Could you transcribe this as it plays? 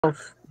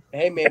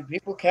Hey man,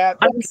 people cap.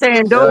 I'm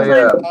saying don't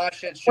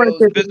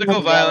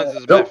Physical violence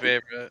is my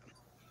favorite.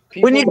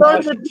 When you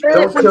go to the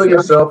don't kill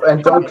yourself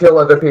and don't kill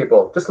other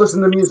people. Just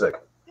listen to music.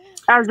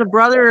 As a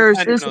brother or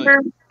sister,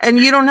 and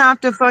you don't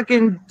have to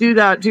fucking do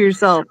that to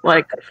yourself.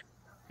 Like,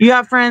 you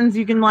have friends,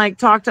 you can like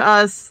talk to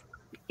us.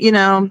 You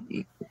know,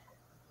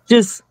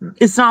 just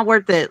it's not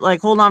worth it. Like,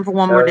 hold on for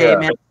one more day,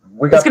 man.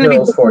 We got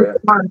pills for you.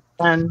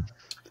 And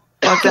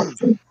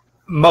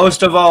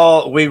most of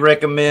all, we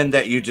recommend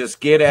that you just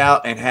get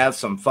out and have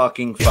some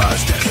fucking fun.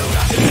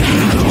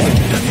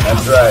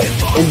 That's right.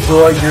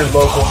 Enjoy your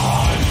local.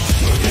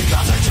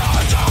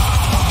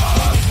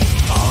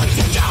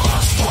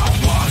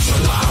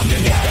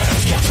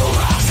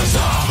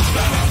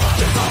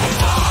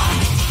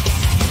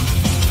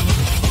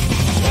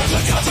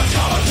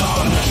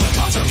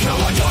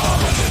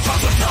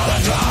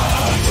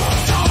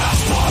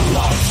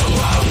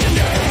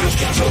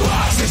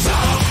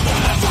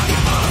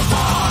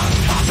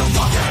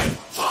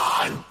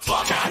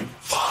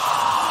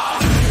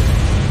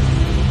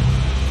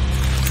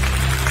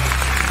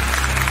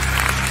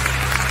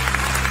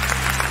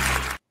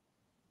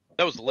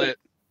 That was lit. It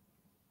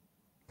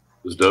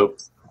was dope.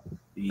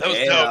 That was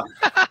dope.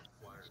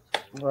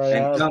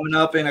 And coming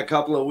up in a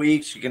couple of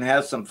weeks, you can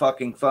have some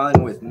fucking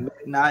fun with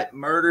Midnight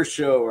Murder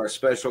Show, our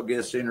special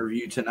guest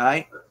interview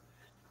tonight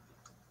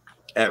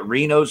at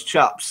Reno's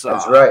Chop Shop.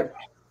 That's right.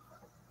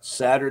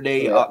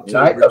 Saturday, October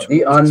Night of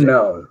the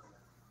Unknown.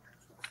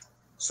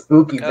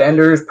 Spooky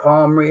vendors,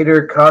 palm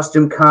reader,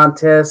 costume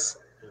contests,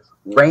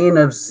 Reign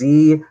of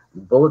Z,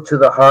 Bullet to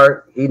the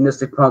Heart,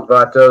 Hedonistic Punk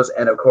Vatos,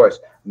 and of course,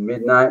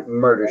 Midnight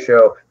Murder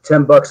Show.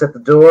 $10 at the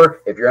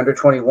door. If you're under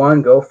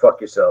 21, go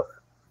fuck yourself.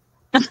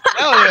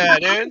 Hell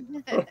yeah,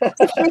 dude.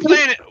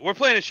 We're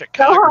playing in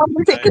Chicago.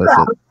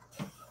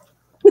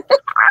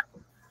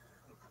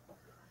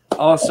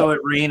 Also at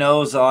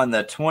Reno's on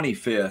the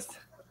 25th.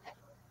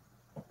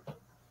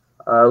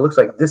 Looks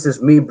like This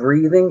Is Me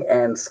Breathing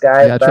and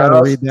Sky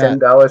Bows.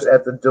 $10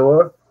 at the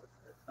door.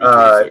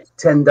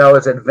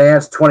 $10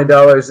 advance,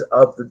 $20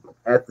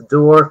 at the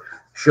door.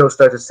 Show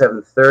starts at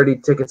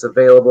 7:30. Tickets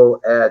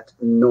available at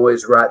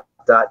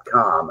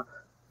noiserot.com.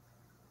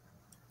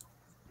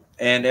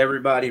 And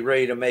everybody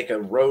ready to make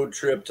a road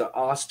trip to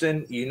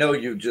Austin? You know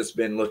you've just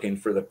been looking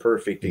for the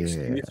perfect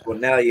excuse. Well,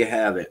 now you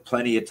have it.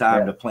 Plenty of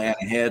time to plan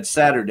ahead.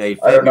 Saturday,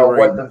 February. I don't know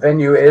what the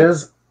venue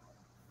is.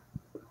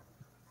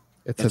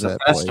 It's a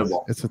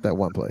festival. It's at that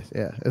one place.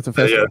 Yeah, it's a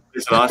festival. Yeah,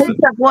 it's in Austin.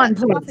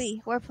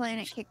 Coffee. We're playing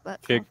at Kick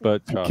Butt. Kick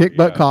Butt Coffee. Kick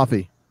Butt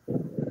Coffee.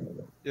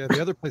 Yeah,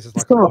 the other place is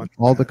like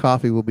all the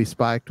coffee will be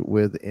spiked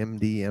with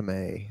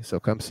MDMA.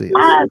 So come see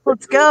us. Yes,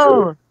 let's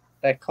go.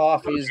 That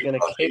coffee is gonna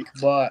kick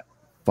butt.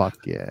 Fuck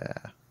yeah.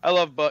 I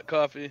love butt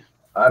coffee.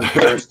 I'm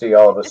thirsty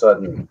all of a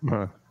sudden.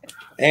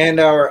 And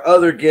our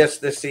other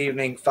guest this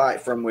evening, Fight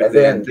From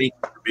Within. Thank you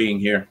for being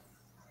here.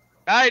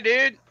 Hi,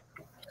 dude.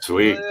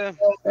 Sweet.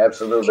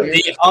 Absolutely.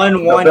 The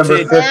unwanted.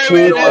 November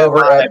 15th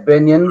over at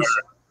Binion's.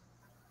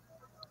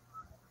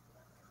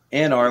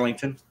 In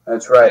Arlington.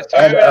 That's right.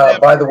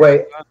 And by the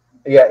way,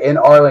 yeah, in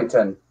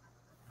Arlington.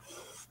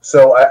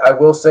 So I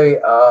will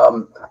say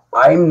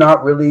I'm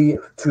not really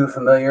too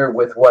familiar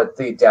with what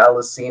the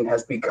Dallas scene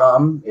has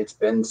become. It's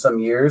been some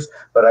years,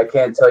 but I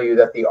can tell you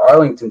that the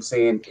Arlington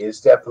scene is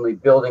definitely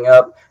building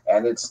up,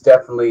 and it's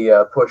definitely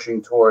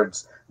pushing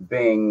towards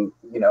being,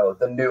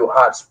 the new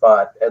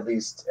hotspot, at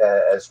least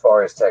as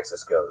far as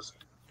Texas goes.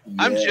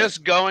 I'm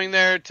just going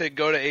there to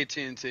go to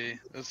AT&T.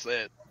 That's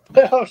it.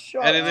 Oh,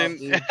 shut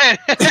Anything, up,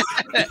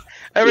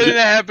 everything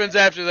that happens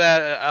after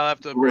that, I'll have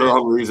to.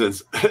 Wrong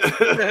reasons.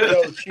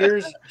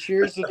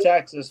 Cheers to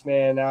Texas,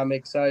 man. I'm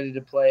excited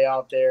to play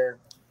out there.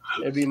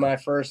 It'll be my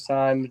first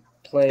time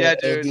playing. Yeah,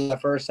 it'll be my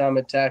first time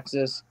in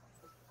Texas,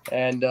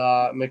 and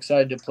I'm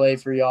excited to play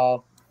for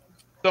y'all.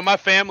 So my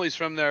family's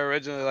from there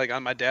originally, like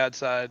on my dad's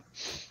side.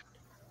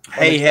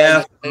 Hey,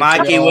 Hef,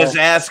 Mikey was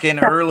asking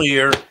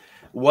earlier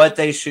what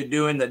they should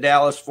do in the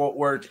Dallas-Fort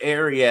Worth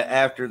area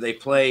after they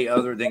play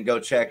other than go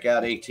check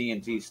out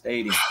AT&T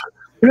Stadium.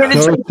 I'm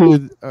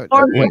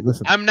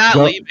not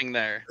leaving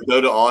there.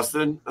 Go to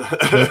Austin. Go to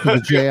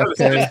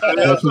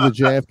the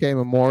JFK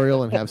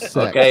Memorial and have sex.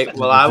 Okay,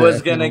 well, I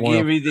was going to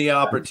give you the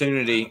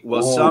opportunity.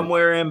 Well,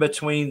 somewhere in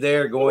between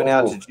there, going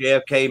out to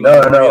JFK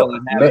Memorial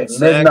and having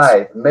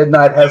sex.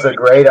 Midnight has a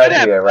great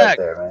idea right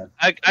there, man.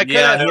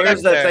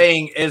 Here's the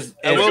thing: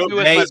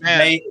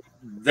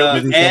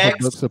 the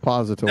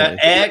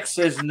X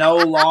is no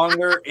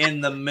longer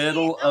in the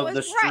middle of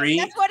the street.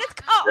 That's what it's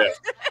called. Yeah.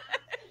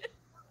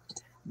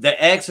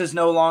 The X is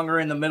no longer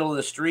in the middle of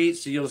the street,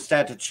 so you'll just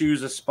have to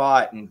choose a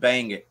spot and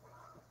bang it.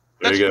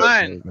 That's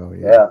fine.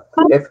 Yeah.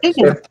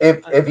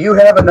 If you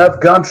have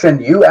enough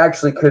gumption, you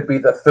actually could be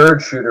the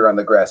third shooter on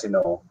the grassy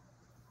knoll.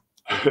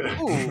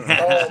 Oh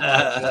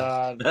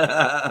my God.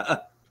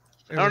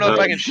 I don't know if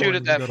I can shoot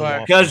it that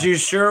far. Because you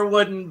sure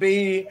wouldn't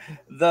be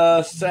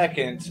the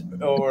second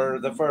or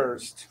the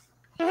first.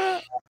 Yeah.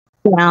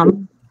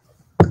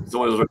 It's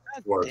only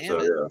fourth,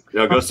 so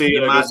yeah. Go see.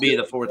 It might be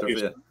the fourth or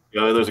fifth. You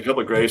know, there's a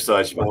couple of grave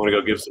sites you might want to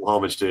go give some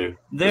homage to.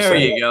 There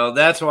you go.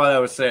 That's what I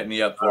was setting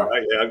you up for.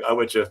 I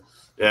would you.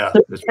 Yeah.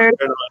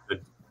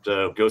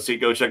 Go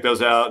check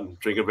those out and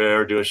drink a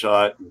beer, do a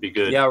shot, and be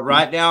good. Yeah,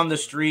 right down the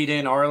street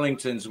in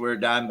Arlington's where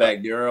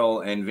Dimebag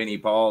Darrell and Vinnie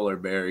Paul are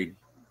buried.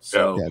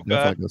 So yeah,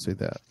 definitely go see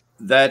that.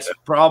 That's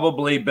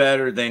probably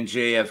better than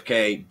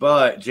JFK,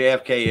 but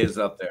JFK is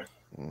up there.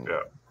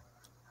 Yeah.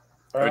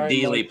 Or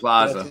Dealey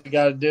Plaza. That's what you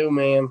got to do,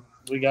 man.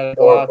 We got to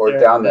go out or there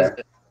down and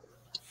there.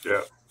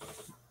 Yeah.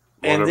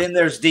 And then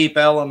there's Deep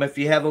Ellum. If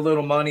you have a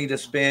little money to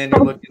spend,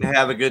 you're looking to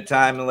have a good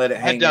time and let it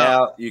hang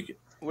out. You can.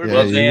 We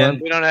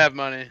don't have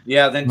money.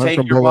 Yeah, then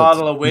take your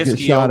bottle of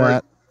whiskey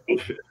over.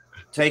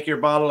 Take your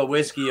bottle of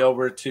whiskey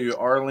over to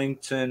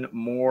Arlington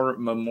Moore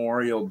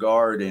Memorial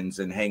Gardens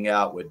and hang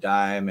out with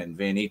Dime and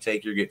Vinny.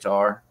 Take your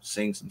guitar,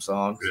 sing some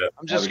songs. Yeah.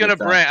 I'm just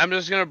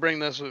gonna bring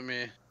this with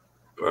me.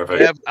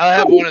 Perfect. I'll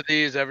have one of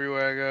these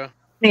everywhere I go.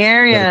 The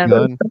area,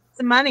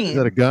 some money. Is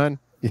that a gun?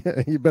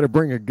 Yeah, you better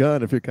bring a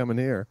gun if you're coming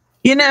here.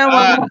 You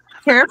know,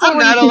 careful. I'm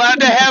not allowed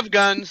to have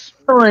guns.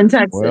 In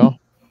Texas. Well,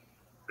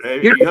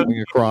 hey, you're you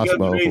bring a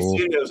crossbow.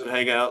 and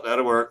hang out.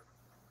 That'll work.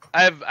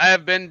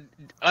 I've been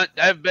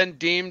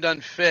deemed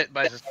unfit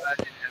by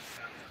society.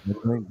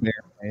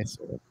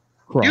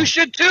 You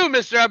should too,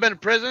 mister. I've been in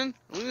prison.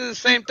 We do the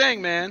same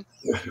thing, man.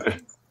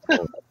 Watch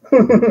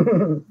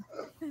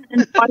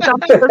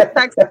out for those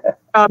Texas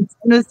jobs.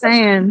 I'm just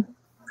saying.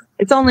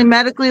 It's only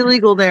medically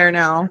legal there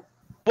now.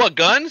 What,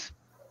 guns?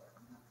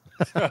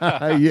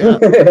 Yeah.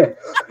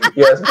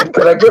 Yes.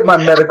 Could I get my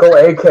medical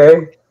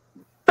AK?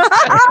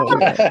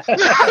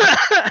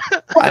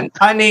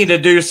 I need to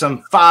do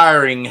some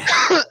firing. Is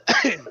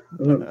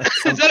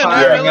that a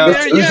 9mm?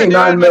 It's usually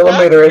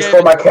 9mm. It's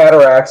for my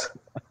cataracts.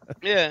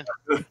 Yeah.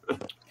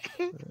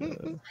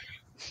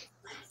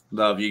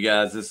 Love you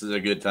guys. This is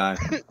a good time.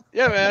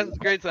 Yeah, man. It's a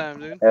great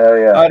time, dude. Hell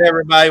yeah. All right,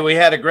 everybody. We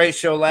had a great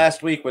show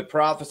last week with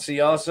Prophecy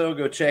also.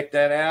 Go check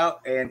that out.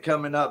 And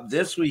coming up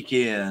this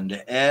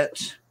weekend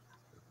at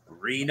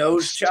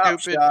Reno's Chop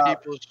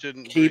Shop,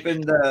 keeping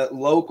the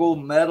local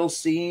metal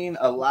scene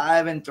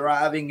alive and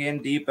thriving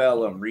in Deep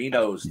Ellum.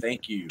 Reno's,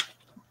 thank you.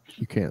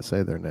 You can't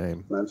say their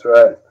name. That's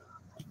right.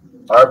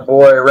 Our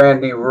boy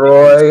Randy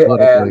Roy,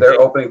 and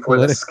they're opening for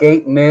the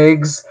Skate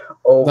Nigs.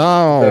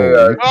 Oh, they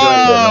are doing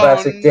their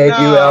classic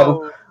debut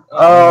album.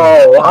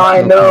 Oh,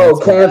 I know.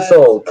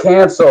 Cancel.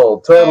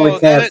 Totally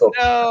canceled.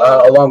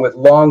 Along with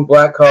Long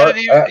Black Car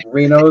at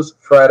Reno's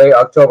Friday,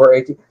 October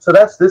 18th. So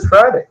that's this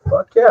Friday.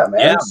 Fuck yeah, man.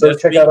 Yeah, so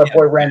check out our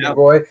boy Randy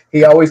Roy.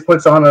 He always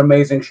puts on an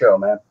amazing show,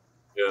 man.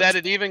 That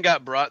it even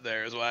got brought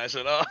there is why I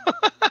said, oh.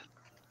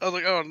 I was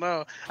like, oh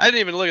no. I didn't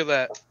even look at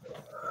that.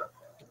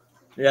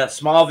 Yeah,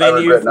 small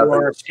venue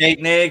for Skate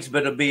Nigs,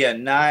 but it'll be a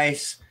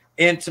nice,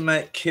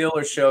 intimate,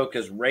 killer show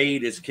because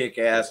Raid is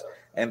kick-ass.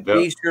 And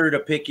be sure to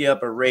pick you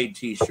up a Raid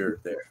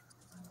t-shirt there.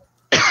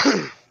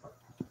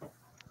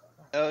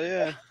 Hell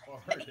yeah.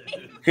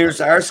 Here's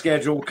our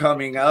schedule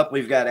coming up.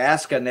 We've got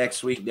Aska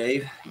next week,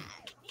 Dave.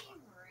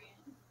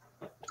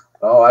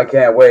 Oh, I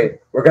can't wait.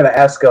 We're going to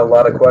ask a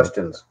lot of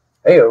questions.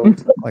 Hey-o.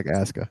 Like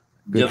Aska.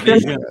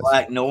 Division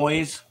Black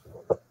Noise,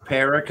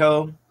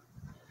 Perico,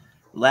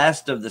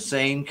 Last of the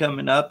Sane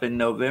coming up in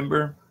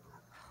November.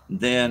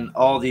 Then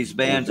all these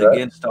bands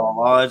Against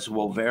All Odds,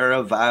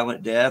 Wolvera,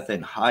 Violent Death,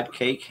 and Hot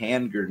Cake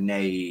Hand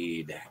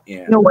Grenade.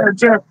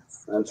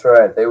 That's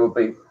right. They will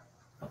be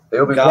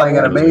playing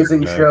an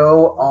amazing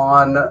show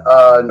on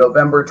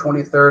November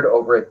 23rd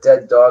over at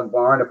Dead Dog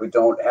Barn. If we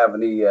don't have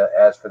any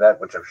ads for that,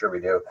 which I'm sure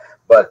we do,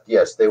 but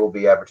yes, they will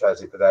be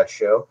advertising for that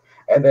show.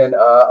 And then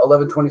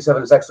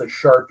 11/27 is actually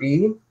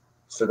Sharpie,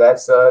 so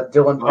that's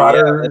Dylan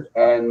Potter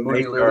and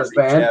Moody Luna's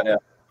band.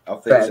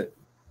 I'll fix it.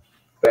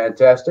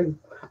 Fantastic.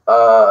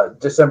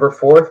 December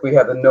 4th, we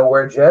have the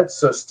Nowhere Jets.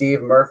 So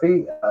Steve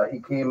Murphy, he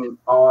came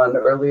on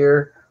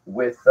earlier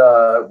with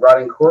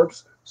Rotting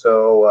Corpse.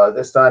 So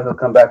this time he'll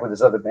come back with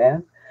his other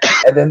band.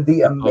 And then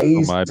the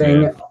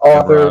amazing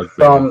author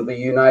from the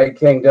United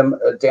Kingdom,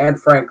 Dan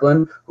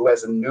Franklin, who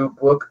has a new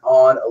book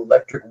on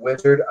Electric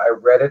Wizard. I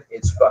read it.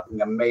 It's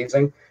fucking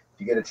amazing. If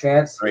you get a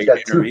chance, he's got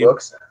two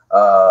books.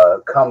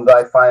 Come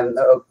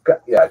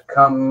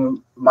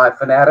My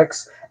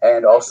Fanatics,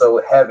 and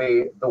also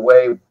Heavy, the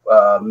way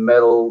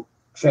metal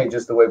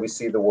changes the way we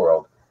see the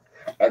world.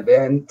 And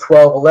then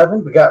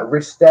 12/11, we got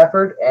Rich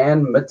Stafford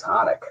and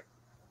Metonic.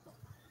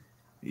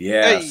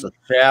 Yeah, so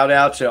shout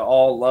out to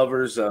all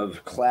lovers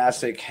of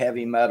classic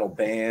heavy metal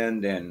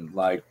band, and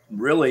like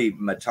really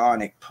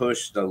Metonic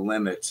pushed the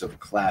limits of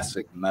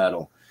classic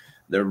metal.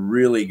 They're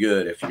really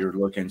good if you're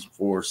looking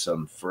for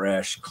some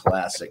fresh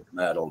classic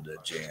metal to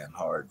jam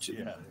hard to.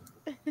 Yeah.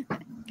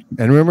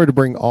 And remember to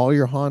bring all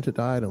your haunted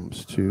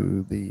items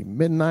to the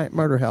Midnight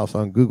Murder House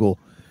on Google.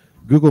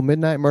 Google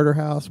Midnight Murder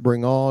House.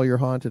 Bring all your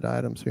haunted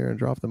items here and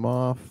drop them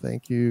off.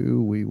 Thank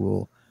you. We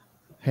will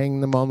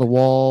hang them on the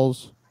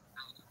walls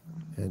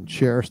and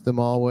cherish them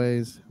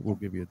always. We'll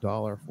give you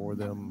 $1 for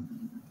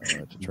them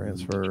to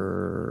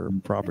transfer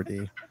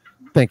property.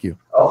 Thank you.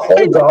 A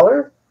whole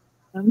dollar?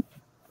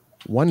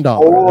 $1.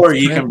 Or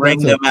you can bring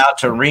them out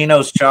to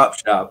Reno's Chop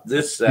Shop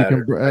this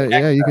Saturday.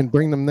 Yeah, you can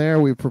bring them there.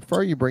 We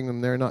prefer you bring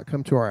them there, not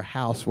come to our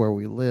house where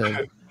we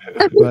live.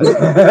 But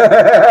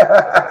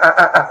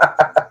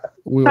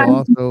we will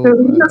also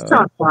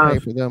pay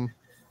for them.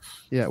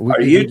 Yeah.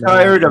 Are you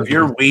tired of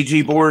your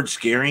Ouija board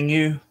scaring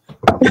you?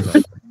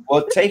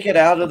 Well, take it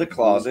out of the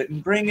closet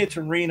and bring it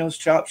to Reno's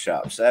Chop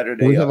Shop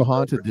Saturday. We have a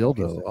haunted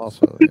dildo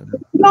also.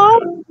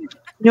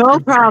 No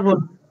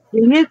problem.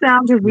 Bring it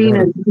down to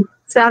Reno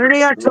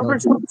Saturday, October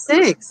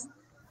 26th.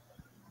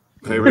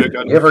 Hey, Rick,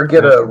 you ever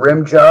get a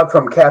rim job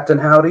from Captain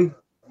Howdy?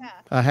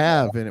 I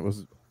have, and it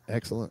was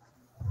excellent.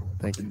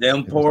 Thank you.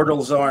 Them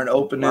portals aren't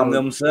opening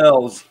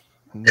themselves.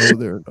 No,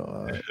 they're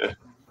not.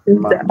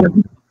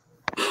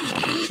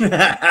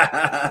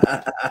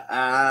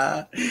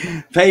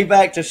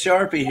 Payback to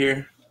Sharpie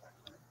here.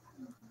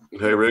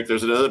 Hey, Rick,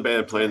 there's another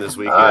band playing this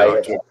weekend.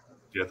 I think.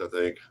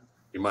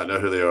 You might know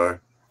who they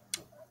are.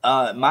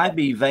 It might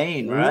be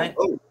Vane, right?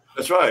 Oh,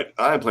 that's right.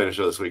 I am playing a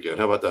show this weekend.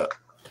 How about that?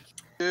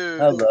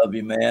 I love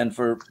you, man,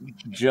 for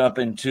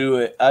jumping to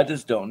it. I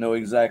just don't know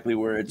exactly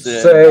where it's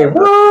at. Say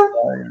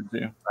what? When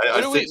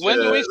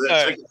do we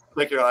start?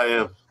 Click your I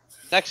am.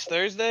 Next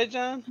Thursday,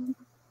 John?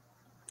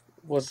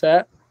 What's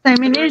that? I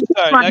mean, next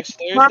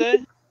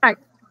Thursday?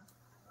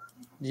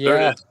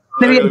 Yeah.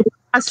 Maybe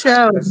a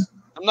show.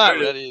 I'm not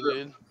ready,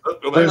 dude.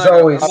 There's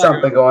always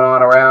something going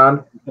on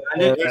around.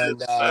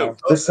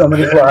 There's so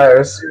many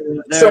flyers,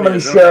 so many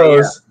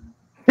shows.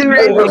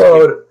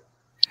 Overload.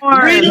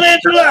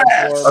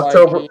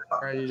 October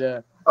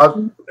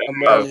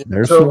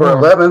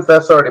 11th.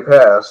 That's already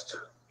passed.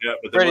 Yeah,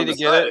 but ready to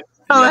get it.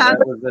 I'm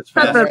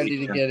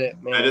ready to get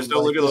it, man. I just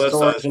don't look at the left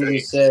side. Gonna be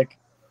sick.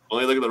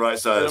 Only look at the right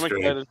side of the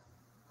screen.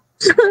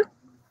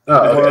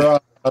 Oh,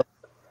 okay.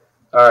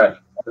 All right.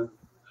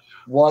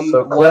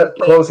 So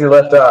close your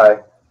left eye.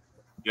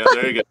 Yeah,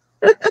 there you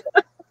go.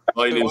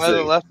 All you need to see.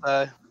 The left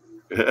eye.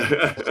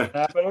 What's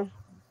happening?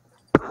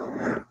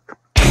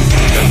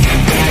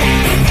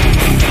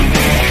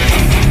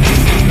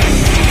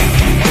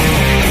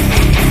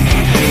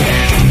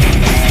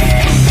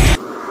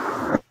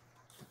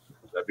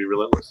 That'd be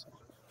relentless.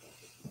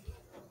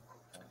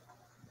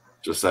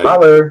 Just saying.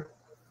 Holler.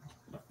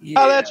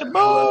 Yeah, that's your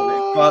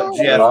boy. Fuck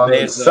Jeff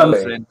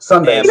Bezos.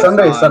 Sunday.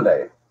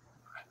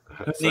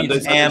 Who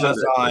needs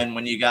Amazon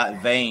when you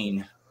got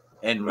Vane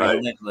and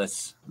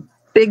Relentless?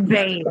 Big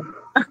Vane.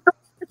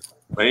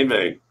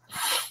 Vane.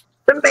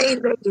 The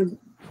Vane.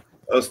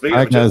 Oh, speaking All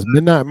right, guys,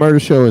 Midnight Murder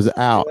Show is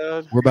out.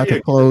 We're about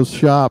to close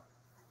shop.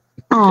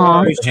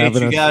 Appreciate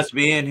you guys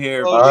being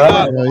here. All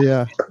right.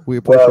 Yeah, we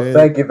appreciate it.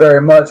 Thank you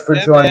very much for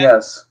joining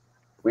us.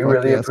 We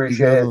really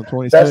appreciate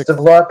it. Best of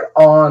luck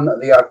on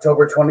the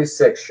October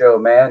 26th show,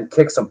 man.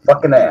 Kick some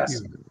fucking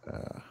ass.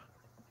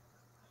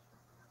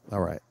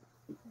 All right.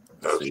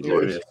 I'll be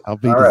there.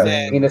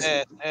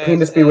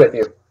 Penis be with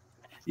you.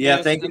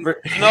 Yeah, thank you for.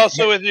 And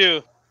also with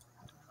you.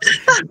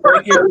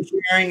 Thank you for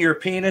sharing your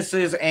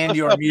penises and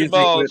your music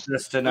with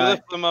us tonight.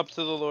 Lift them up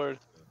to the Lord.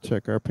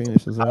 Check our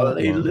penises out.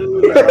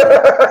 Hallelujah.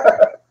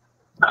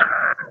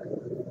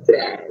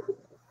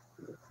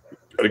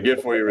 Got a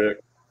gift for you,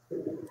 Rick.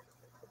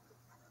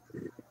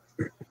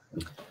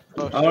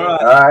 All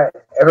right.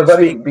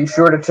 Everybody, be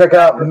sure to check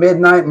out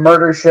Midnight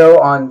Murder Show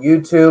on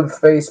YouTube,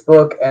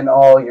 Facebook, and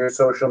all your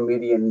social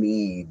media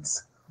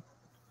needs.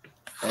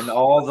 And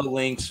all the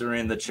links are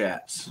in the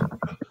chats.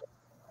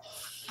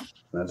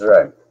 That's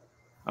right.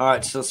 All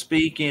right. So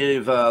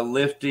speaking of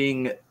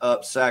lifting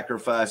up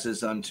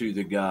sacrifices unto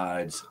the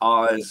gods,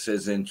 Oz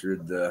has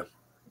entered the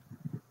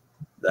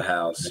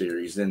house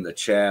series in the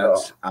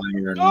chats.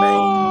 Iron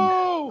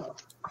Main.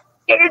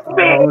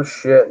 Oh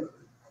shit.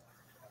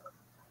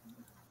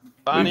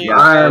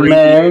 Iron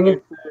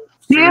Main.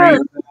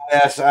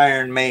 Yes,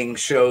 Iron Main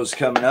shows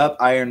coming up.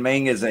 Iron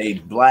Main is a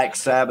Black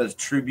Sabbath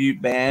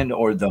tribute band,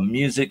 or the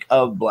music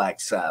of Black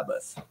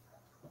Sabbath.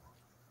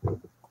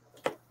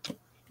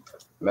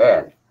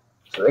 Man,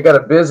 so they got a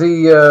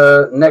busy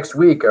next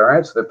week. All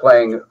right, so they're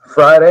playing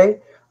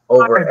Friday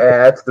over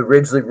at the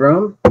Ridgely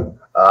Room.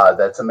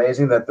 That's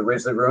amazing that the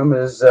Ridgely Room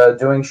is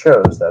doing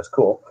shows. That's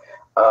cool.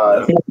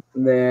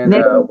 Then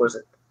was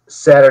it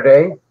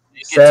Saturday?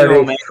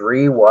 Saturday,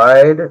 three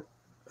wide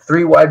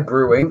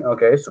brewing.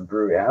 Okay, so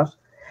brewery house.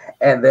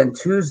 And then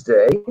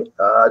Tuesday,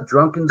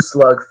 Drunken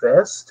Slug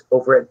Fest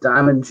over at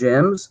Diamond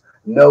Gems.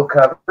 No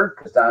cover,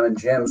 because Diamond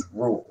Gems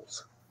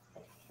rules.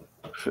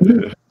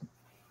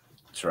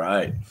 That's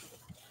right.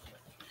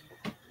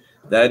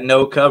 That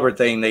no cover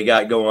thing they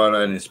got going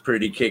on is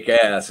pretty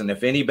kick-ass. And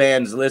if any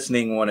bands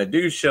listening want to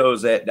do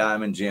shows at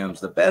Diamond Gems,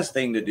 the best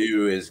thing to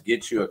do is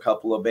get you a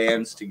couple of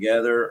bands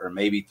together, or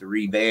maybe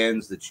 3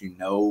 bands that you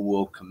know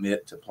will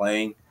commit to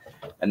playing.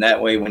 And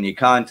that way, when you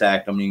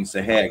contact them, you can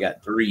say, hey, I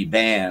got 3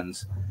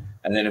 bands.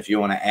 And then if you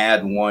want to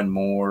add 1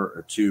 more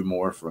or 2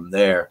 more from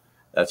there,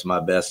 that's my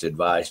best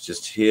advice.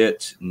 Just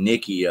hit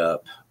Nikki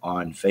up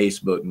on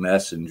Facebook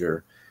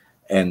Messenger,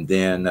 and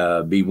then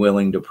be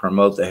willing to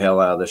promote the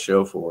hell out of the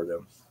show for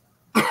them.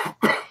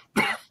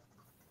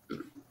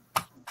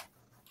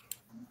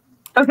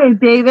 Okay,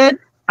 David,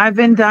 I've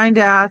been dying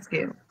to ask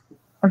you.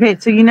 Okay,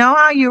 so you know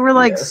how you were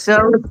like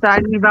so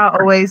excited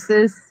about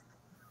Oasis?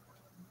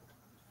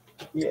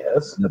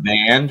 Yes. The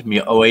band,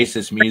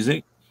 Oasis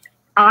music.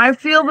 I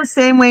feel the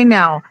same way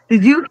now.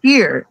 Did you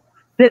hear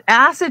that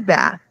Acid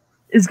Bath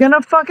is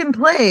gonna fucking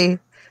play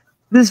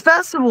this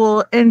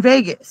festival in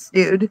Vegas,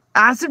 dude?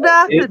 Acid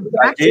Bath is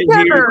I back did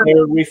together. hear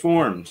they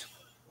reformed.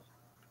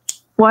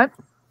 What?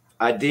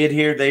 I did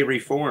hear they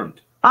reformed.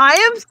 I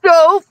am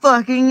so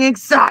fucking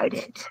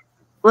excited.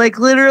 Like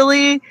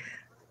literally,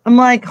 I'm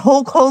like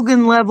Hulk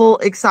Hogan level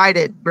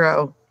excited,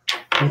 bro.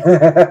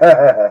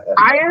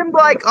 I am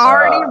like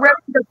already ready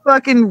to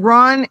fucking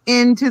run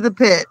into the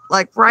pit,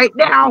 like right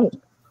now.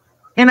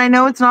 And I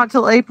know it's not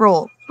till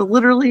April, but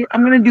literally,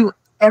 I'm gonna do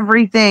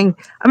everything.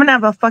 I'm gonna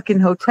have a fucking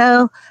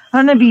hotel.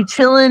 I'm gonna be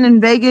chilling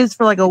in Vegas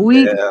for like a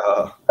week.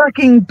 Yeah.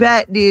 Fucking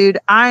bet, dude.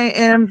 I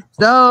am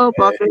so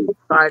fucking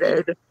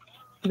excited.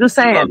 Just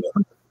saying.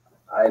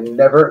 I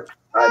never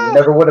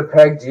would have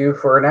pegged you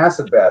for an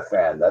Acid Bath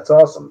fan. That's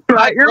awesome.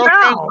 Shut your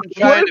Girlfriend's mouth.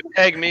 been trying to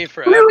peg me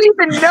for. You don't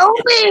even know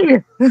me.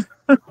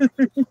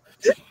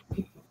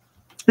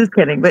 Just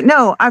kidding, but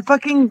no, I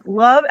fucking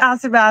love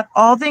Acid Bath.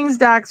 All things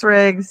Dax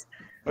Riggs.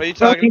 Are you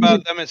talking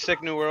about them at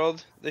Sick New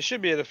World? They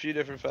should be at a few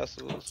different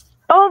festivals.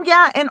 Oh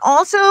yeah, and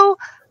also,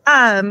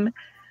 Hannon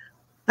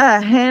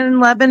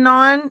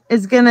Lebanon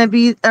is gonna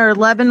be, or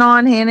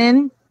Lebanon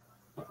Hannon.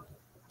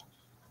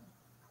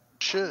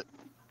 Shit.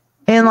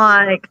 And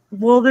like,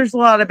 well, there's a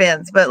lot of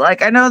bands, but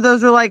like, I know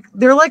those are like,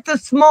 they're like the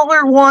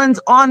smaller ones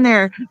on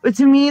there. But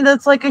to me,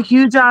 that's like a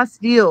huge ass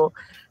deal.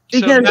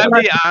 Because so,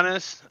 to be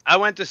honest, I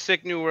went to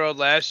Sick New World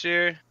last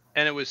year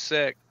and it was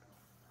sick.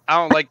 I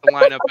don't like the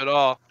lineup at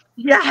all.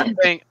 Yeah.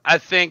 I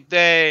think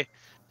they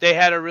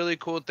had a really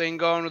cool thing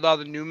going with all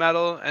the new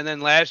metal, and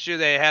then last year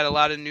they had a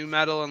lot of new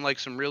metal and like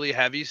some really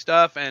heavy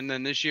stuff, and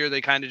then this year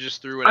they kind of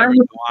just threw whatever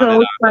they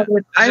wanted on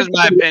it. This is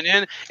my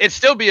opinion. It'd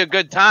still be a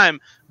good time,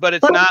 but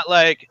it's not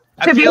like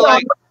I feel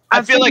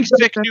like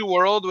Sick New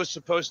World was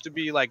supposed to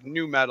be like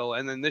new metal,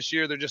 and then this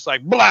year they're just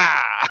like blah.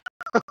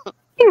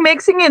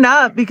 Mixing it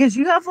up because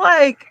you have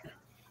like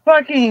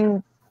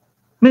fucking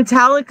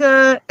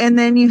Metallica, and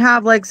then you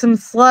have like some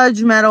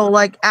sludge metal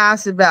like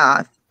Acid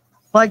Bath,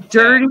 like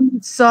dirty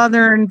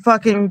southern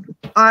fucking.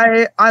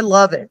 I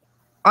love it.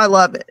 I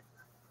love it.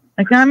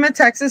 Like I'm a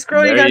Texas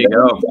girl. There you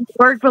go.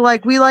 Work, but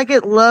like we like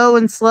it low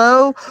and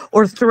slow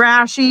or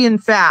thrashy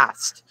and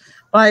fast.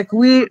 Like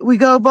we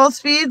go both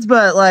speeds,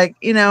 but like,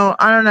 you know,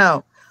 I don't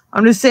know.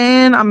 I'm just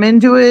saying I'm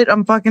into it.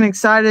 I'm fucking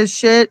excited as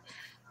shit.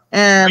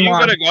 And are you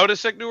gonna go to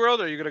Sick New World?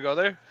 Or are you gonna go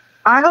there?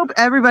 I hope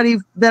everybody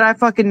that I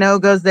fucking know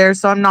goes there,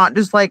 so I'm not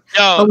just like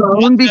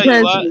alone,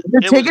 because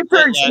the tickets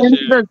are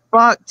expensive as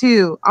fuck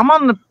too. I'm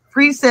on the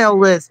pre-sale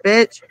list,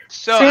 bitch.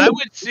 So I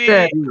would see.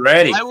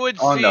 Ready? I would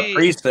on the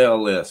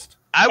pre-sale list.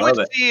 I would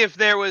see if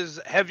there was.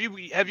 Have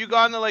you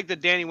gone to like the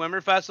Danny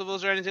Wimmer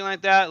festivals or anything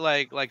like that,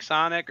 like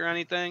Sonic or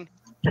anything?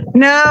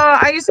 No,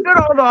 I used to go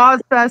to all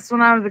the Ozfest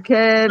when I was a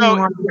kid.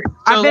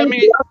 I've been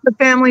to the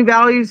Family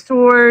Values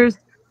tours.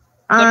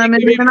 And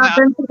then I've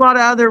been to a lot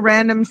of other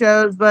random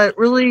shows, but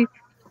really,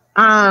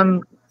 I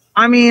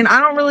mean,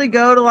 I don't really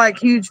go to like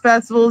huge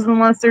festivals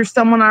unless there's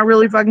someone I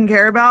really fucking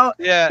care about.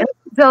 Yeah. And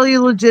to tell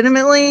you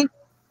legitimately,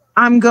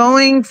 I'm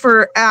going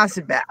for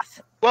Acid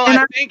Bath. Well, and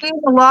I've seen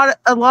a lot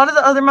of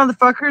the other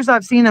motherfuckers.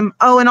 I've seen them.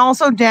 Oh, and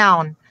also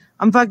Down.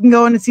 I'm fucking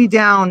going to see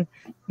Down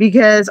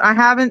because I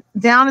haven't.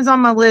 Down is on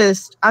my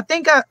list. I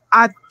think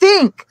I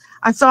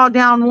saw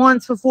Down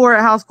once before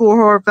at House Cool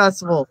Horror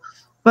Festival,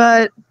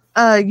 but.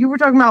 You were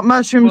talking about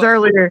mushrooms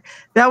earlier.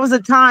 That was a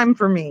time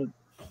for me.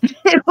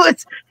 It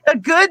was a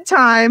good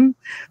time,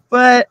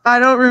 but I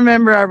don't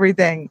remember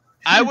everything.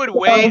 I would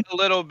wait a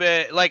little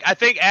bit. Like, I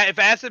think if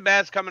Acid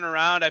Bath's coming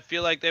around, I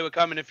feel like they would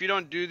come. And if you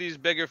don't do these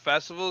bigger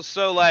festivals,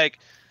 so like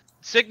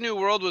Sick New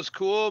World was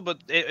cool, but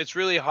it's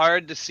really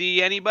hard to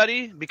see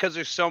anybody because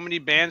there's so many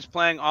bands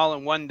playing all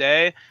in one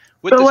day.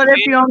 But what if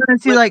you only want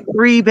to see like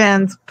 3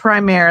 bands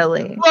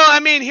primarily? Well,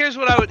 I mean, here's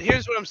what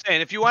I'm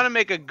saying. If you want to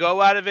make a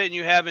go out of it and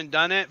you haven't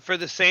done it, for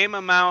the same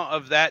amount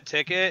of that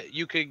ticket,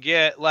 you could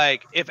get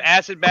like if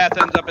Acid Bath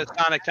ends up at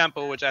Sonic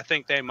Temple, which I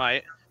think they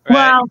might. Right?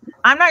 Well,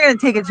 I'm not going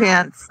to take a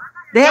chance.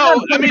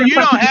 No, I mean you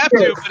don't have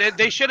to, but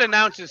they should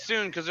announce it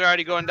soon because they're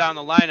already going down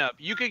the lineup.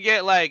 You could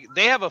get like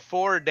they have a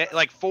 4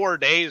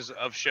 days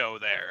of show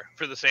there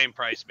for the same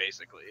price,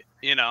 basically.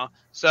 You know,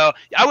 so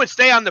I would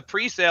stay on the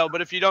pre-sale,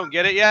 but if you don't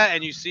get it yet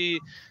and you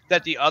see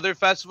that the other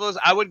festivals,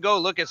 I would go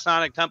look at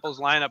Sonic Temple's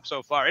lineup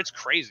so far. It's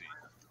crazy,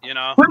 you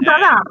know. Where's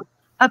that at?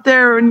 Up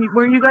there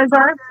where you guys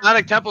are?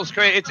 Sonic Temple's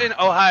crazy. It's in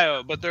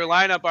Ohio, but their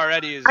lineup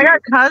already is. I got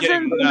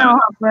cousins in Ohio.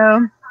 Yeah.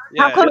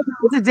 How close is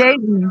it to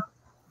Dayton?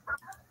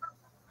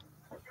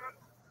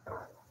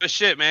 But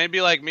shit, man, it'd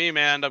be like me,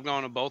 man. I'm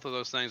going to both of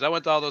those things. I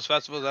went to all those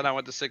festivals, and I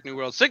went to Sick New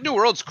World. Sick New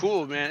World's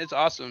cool, man. It's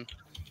awesome.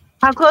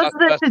 How close is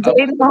it to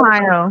Dayton,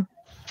 Ohio?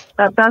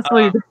 That's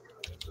what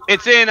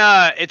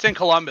it's in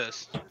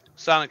Columbus.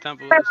 Sonic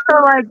Temple. So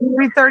like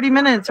maybe 30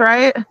 minutes,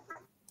 right?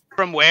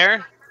 From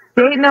where?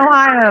 Dayton,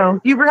 Ohio.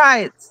 Huber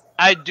Heights.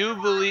 I do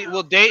believe.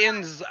 Well,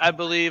 Dayton's, I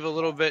believe, a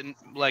little bit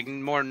like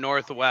more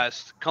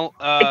northwest. Columbus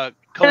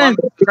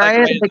is like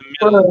right in the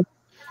middle.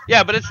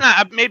 Yeah, but it's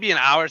not. Maybe an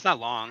hour. It's not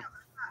long.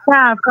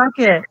 Yeah, fuck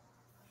it.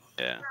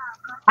 Yeah.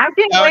 I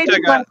can't wait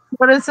to like,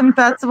 go to some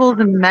festivals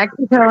in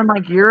Mexico and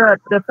like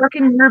Europe. The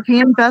fucking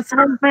European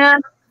festivals, man.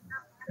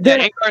 Yeah,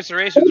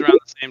 Incarceration's around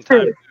the same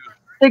time too.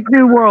 Big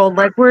New World,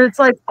 like where it's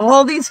like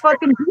all these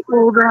fucking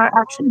people that I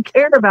actually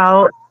care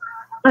about.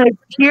 Like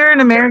here in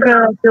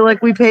America, I feel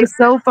like we pay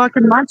so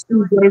fucking much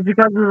these days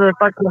because of the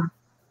fucking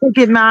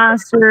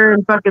Ticketmaster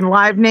and fucking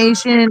Live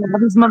Nation. All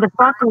these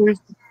motherfuckers.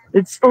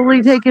 It's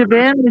fully taking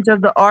advantage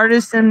of the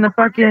artists and the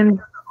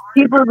fucking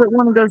people that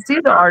want to go see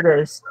the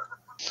artists.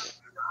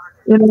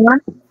 You know?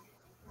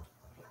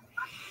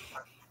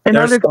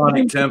 There's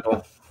Sonic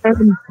Temple.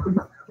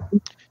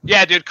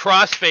 Yeah, dude,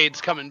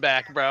 Crossfade's coming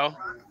back, bro.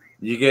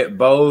 You get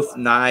both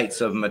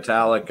nights of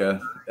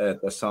Metallica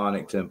at the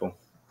Sonic Temple.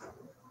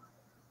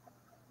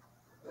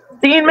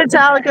 Seen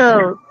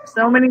Metallica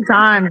so many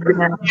times,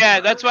 man.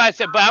 Yeah, that's why I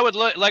said. But I would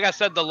look, like I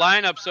said, the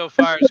lineup so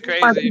far is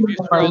crazy. If you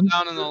scroll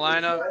down in the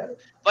lineup,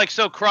 like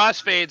so,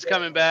 Crossfade's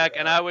coming back,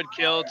 and I would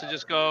kill to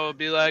just go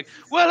be like,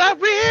 "Well, I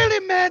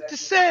really meant to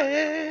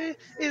say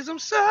is I'm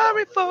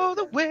sorry for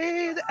the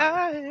way that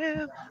I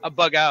am." I'll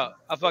bug out.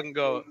 I'll fucking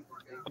go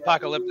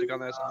apocalyptic on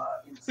this.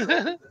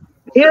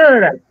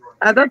 Dude,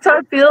 that's how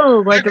I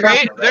feel. Like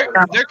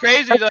they're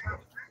crazy. The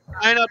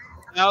lineup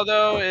now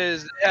though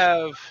is they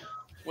have.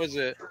 Was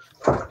it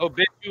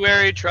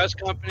Obituary, Trust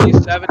Company,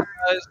 Seven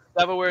Does,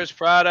 Devil Wears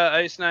Prada,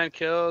 Ice Nine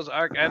Kills,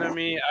 Arch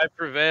Enemy, I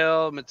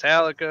Prevail,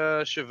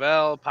 Metallica,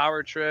 Chevelle,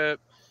 Power Trip,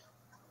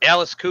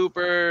 Alice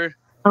Cooper,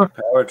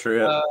 Power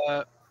Trip,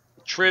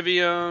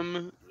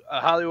 Trivium,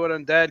 Hollywood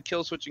Undead,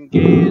 Killswitch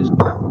Engaged,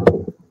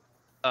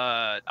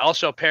 All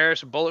Shall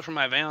Perish, Bullet for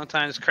My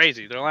Valentine. It's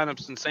crazy. Their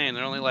lineup's insane.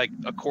 They're only like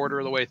a quarter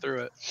of the way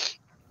through it.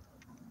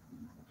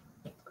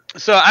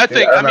 So I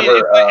think, I mean,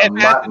 if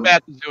Acid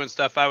Bath is doing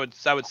stuff, I would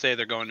say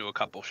they're going to a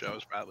couple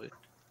shows probably.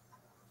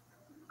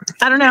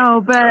 I don't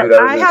know, but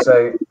I have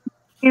to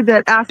see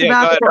that Acid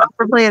Bath will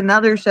offer play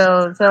another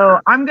show, so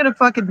I'm gonna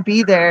fucking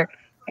be there.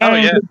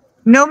 And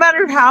no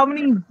matter how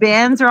many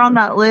bands are on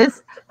that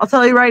list, I'll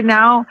tell you right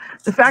now,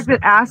 the fact that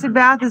Acid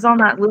Bath is on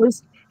that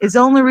list is the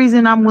only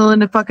reason I'm willing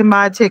to fucking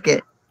buy a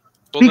ticket.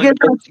 Well, because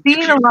I've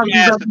seen a lot of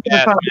these other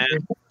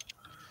motherfuckers.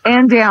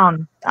 And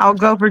Down. I'll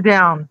go for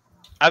Down.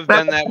 I've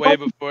been that way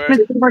before.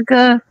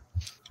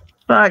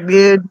 Fuck,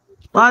 dude.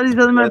 A lot of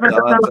these other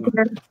motherfuckers.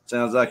 Awesome.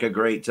 Sounds like a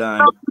great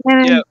time.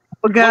 Yeah.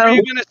 What were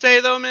you gonna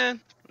say though, man?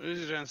 I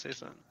was trying to say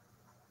something.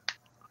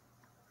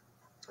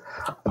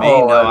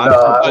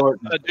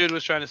 A dude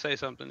was trying to say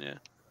something. Yeah.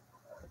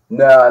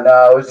 No,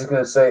 I was just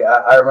gonna say.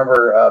 I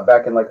remember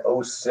back in like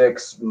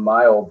 06,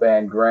 my old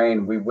band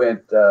Grain. We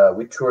went.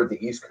 We toured the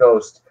East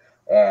Coast,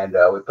 and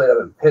we played up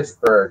in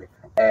Pittsburgh.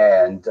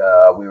 And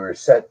we were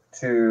set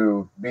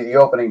to be the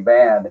opening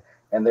band,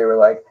 and they were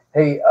like,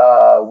 "Hey,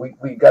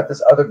 we got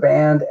this other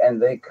band, and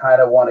they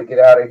kind of want to get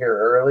out of here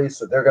early,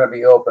 so they're going to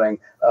be opening.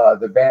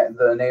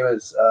 The name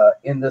is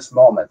In This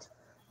Moment."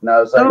 And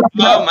I was like,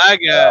 "Oh my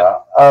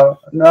god!"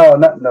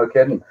 No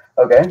kidding.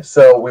 Okay,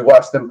 so we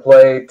watched them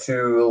play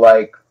to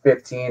like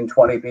 15,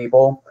 20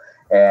 people,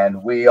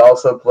 and we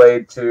also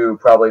played to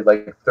probably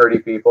like 30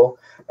 people.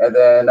 And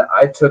then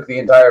I took the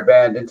entire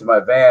band into my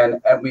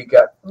van, and we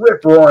got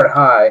rip-roaring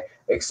high,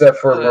 except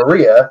for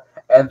Maria.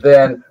 And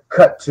then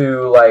cut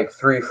to like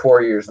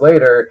 3-4 years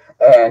later,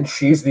 and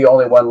she's the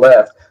only one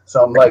left.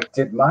 So I'm like,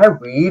 did my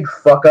weed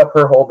fuck up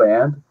her whole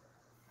band?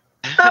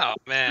 Oh,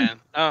 man.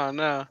 Oh,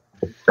 no.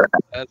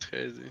 That's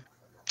crazy.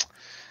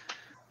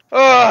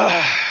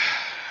 Oh,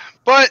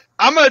 but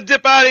I'm going to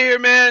dip out of here,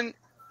 man.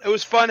 It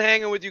was fun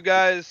hanging with you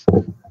guys.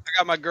 I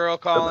got my girl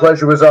calling. The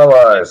pleasure was all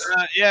ours.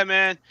 Yeah,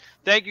 man.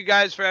 Thank you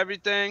guys for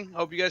everything.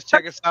 Hope you guys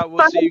check us out.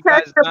 We'll see you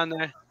guys down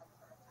there.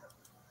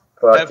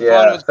 Fuck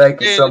yeah.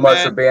 Thank you so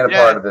much for being a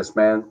part of this,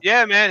 man.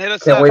 Yeah, man. Hit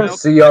us up. Can't wait to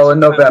see y'all in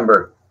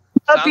November.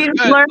 Hope you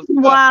learn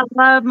why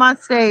I love my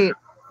state.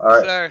 All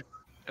right. Sir.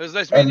 It was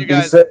nice meeting you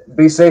guys.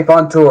 Be safe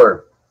on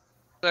tour.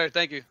 Sir,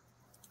 thank you.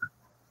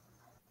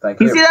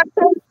 Thank you. You see that?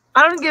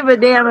 I don't give a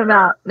damn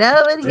about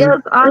nobody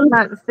else on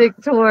that sick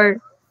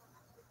tour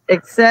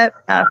except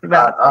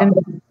about.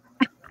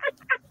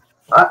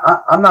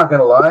 I'm not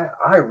gonna lie.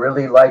 I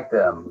really like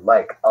them,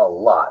 like a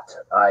lot.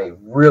 I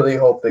really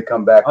hope they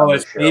come back on the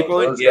show.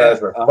 Those guys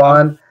were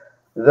fun.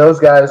 Those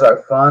guys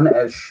are fun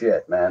as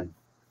shit, man.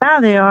 Yeah,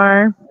 they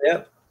are.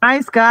 Yep.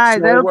 Nice guys.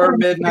 We're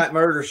Midnight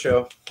Murder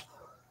Show.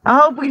 I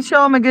hope we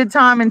show them a good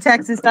time in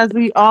Texas as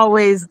we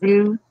always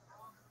do.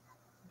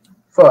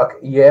 Fuck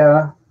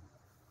yeah.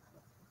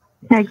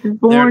 Texas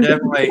born.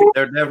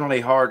 They're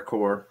definitely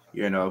hardcore.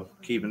 You know,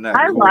 keeping that.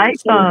 I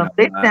like them.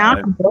 They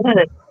sound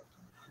good.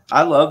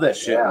 I love that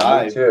shit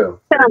live. Me too.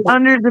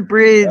 Under the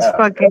bridge,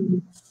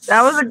 fucking.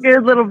 That was a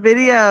good little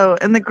video,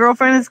 and the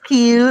girlfriend is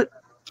cute.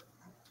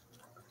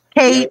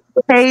 Kate,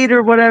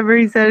 or whatever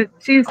he said.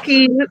 She's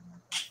cute.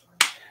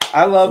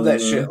 I love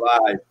that shit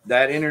live.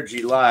 That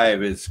energy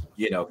live is,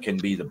 can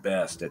be the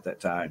best at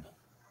that time.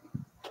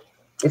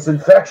 It's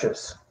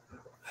infectious.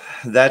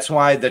 That's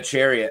why the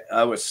Chariot.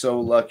 I was so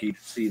lucky to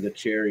see the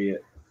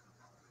Chariot.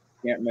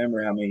 Can't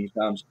remember how many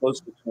times, close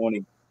to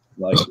 20.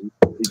 Like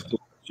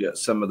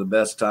some of the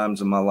best times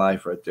of my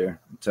life right there.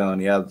 I'm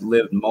telling you, I've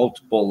lived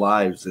multiple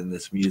lives in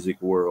this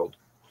music world.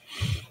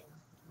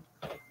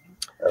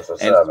 That's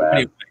what's up, man.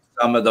 Anyway,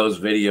 some of those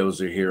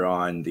videos are here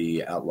on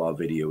the Outlaw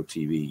Video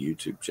TV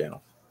YouTube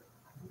channel.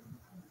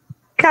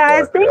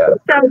 Guys, thank you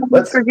so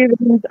much for giving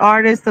these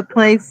artists a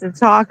place to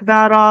talk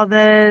about all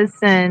this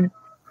and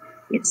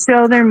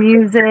show their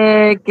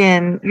music,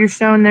 and you're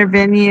showing their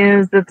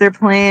venues that they're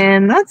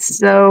playing. That's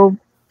so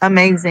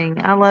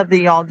amazing. I love that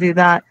y'all do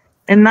that.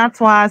 And that's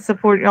why I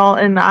support y'all.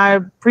 And I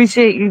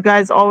appreciate you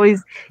guys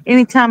always.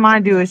 Anytime I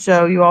do a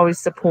show, you always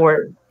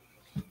support.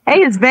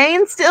 Hey, is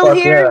Vane still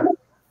here?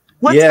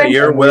 Yeah,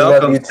 you're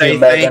welcome. Say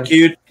thank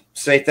you.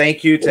 Say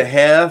thank you to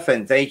Hef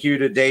and thank you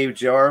to Dave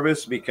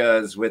Jarvis,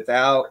 because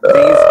without these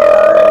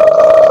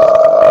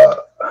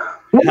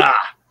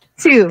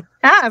guys.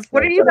 Hef,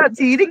 what are you up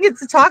to? You didn't get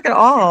to talk at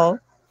all.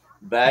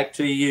 Back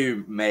to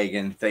you,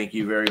 Megan. Thank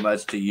you very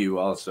much to you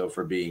also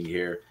for being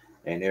here.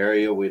 And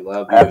Ariel, we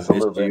love you.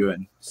 Absolutely. And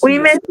you. We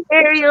miss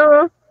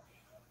Ariel.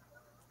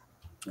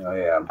 Oh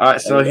yeah. All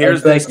right, so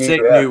here's the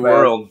sick new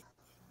world.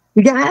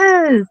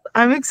 Yes,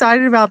 I'm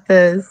excited about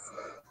this.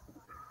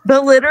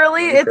 But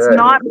literally, it's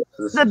not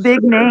the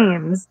big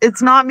names.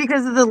 It's not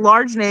because of the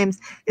large names.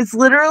 It's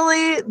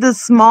literally the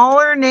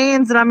smaller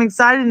names that I'm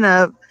excited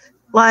of,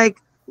 like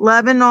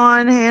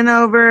Lebanon,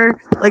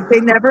 Hanover. Like they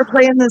never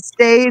play in the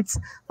States.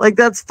 Like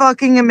that's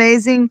fucking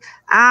amazing.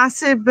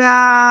 Acid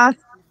Bath.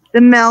 The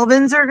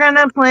Melvins are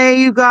gonna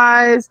play, you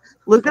guys.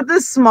 Look at the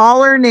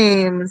smaller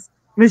names.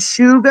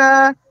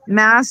 Meshuggah,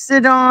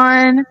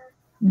 Mastodon.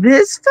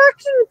 This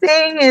fucking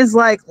thing is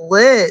like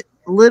lit.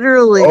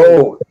 Literally.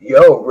 Oh,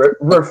 yo,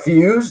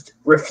 refused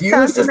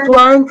is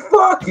flying.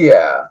 Fuck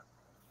yeah!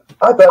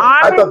 I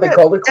thought they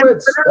called it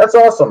quits. That's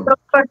awesome. So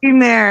fucking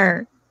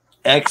there.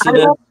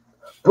 Exodus,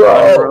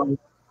 bro.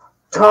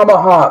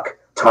 Tomahawk,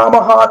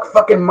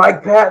 fucking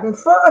Mike Patton.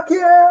 Fuck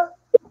yeah.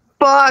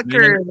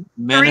 Fucker.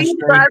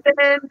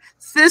 311.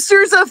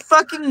 Sisters of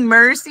fucking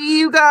Mercy,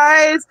 you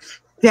guys.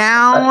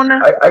 Down.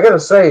 I gotta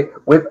say,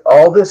 with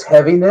all this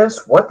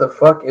heaviness, what the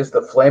fuck is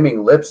the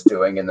Flaming Lips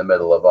doing in the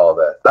middle of all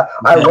that?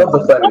 I love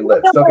the Flaming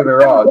Lips, don't get me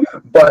wrong,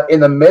 but in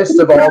the midst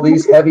of all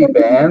these heavy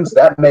bands,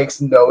 that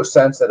makes no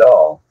sense at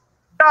all.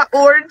 Got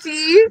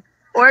Orgy's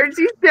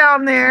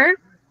down there.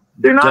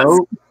 They're not.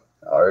 Dope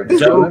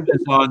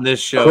is on this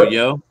show,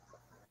 yo.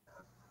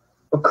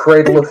 A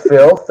Cradle of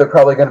Filth. They're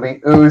probably going to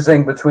be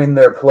oozing between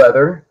their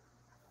pleather.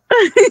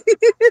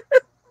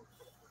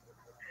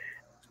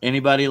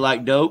 Anybody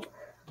like Dope?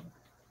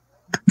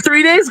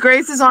 3 Days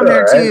Grace is on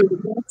there too.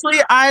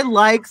 Actually, I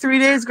like 3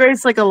 Days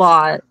Grace like a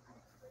lot.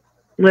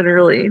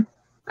 Literally.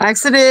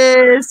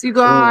 Exodus, you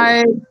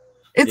guys.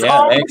 It's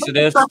all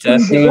Exodus,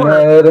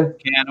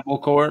 Cannibal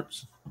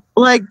Corpse.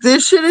 Like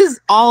this shit is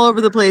all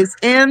over the place.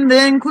 And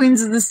then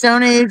Queens of the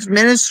Stone Age,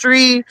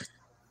 Ministry,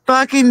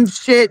 fucking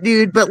shit,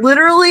 dude. But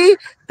literally,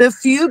 the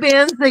few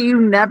bands that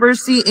you never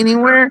see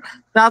anywhere,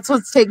 that's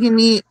what's taking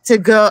me to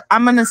go.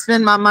 I'm gonna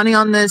spend my money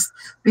on this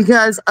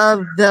because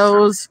of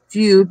those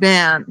few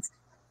bands.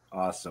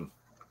 Awesome.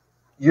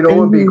 You know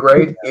what would be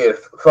great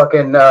if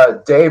fucking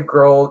Dave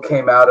Grohl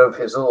came out of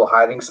his little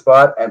hiding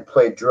spot and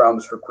played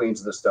drums for Queens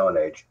of the Stone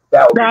Age.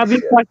 That'd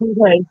be fucking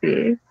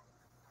crazy.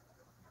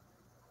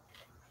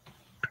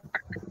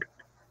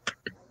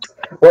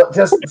 Well,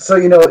 just so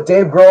you know,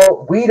 Dave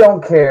Grohl, we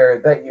don't care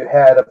that you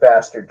had a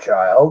bastard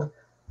child.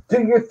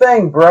 Do your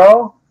thing,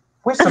 bro.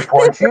 We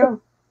support you.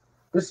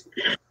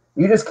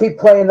 You just keep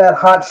playing that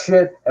hot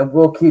shit, and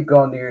we'll keep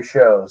going to your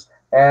shows.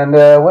 And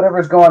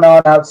whatever's going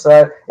on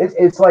outside,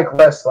 it's like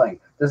wrestling.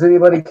 Does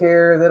anybody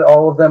care that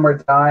all of them are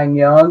dying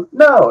young?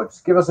 No,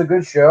 just give us a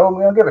good show, and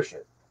we don't give a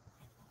shit.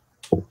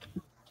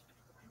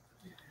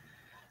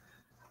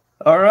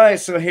 All right,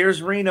 so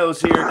here's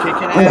Reno's here kicking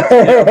ass.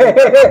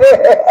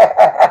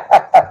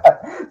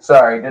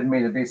 Sorry, didn't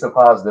mean to be so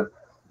positive.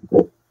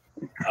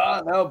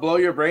 No, blow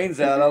your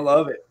brains out. I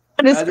love it.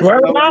 I just hope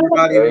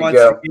everybody wants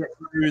to get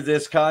through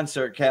this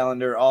concert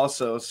calendar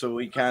also, so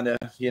we kind of,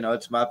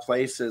 it's my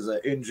place as an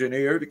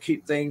engineer to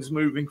keep things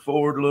moving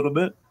forward a little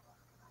bit.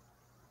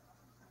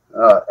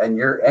 And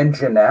you're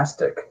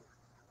enginastic.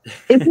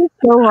 It's just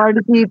so hard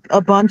to keep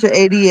a bunch of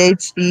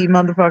ADHD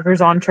motherfuckers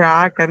on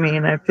track. I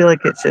mean, I feel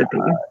like it should be.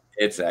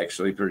 It's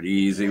actually pretty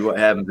easy. What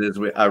happens is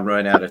I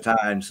run out of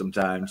time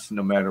sometimes,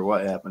 no matter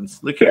what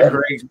happens. Look at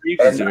Greg's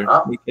Reeves here.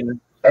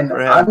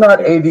 I'm not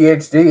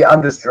ADHD.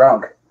 I'm just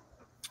drunk.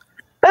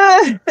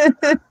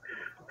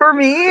 For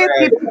me,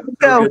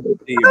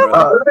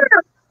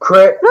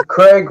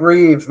 Craig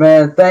Reeves,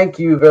 man, thank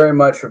you very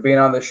much for being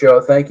on the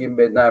show. Thank you,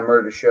 Midnight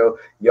Murder Show.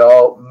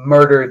 Y'all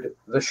murdered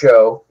the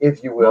show,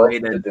 if you will.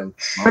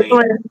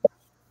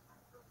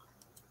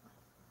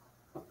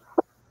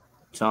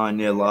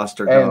 Tanya lost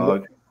her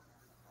dog.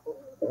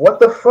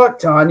 What the fuck,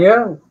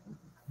 Tanya?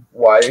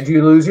 Why did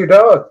you lose your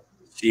dog?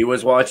 She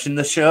was watching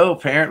the show,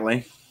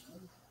 apparently.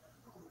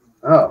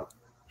 Oh.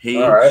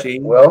 He, All right. she,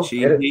 Well, she,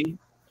 get he.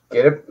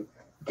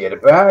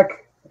 it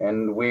back,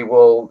 and we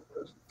will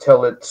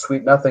tell it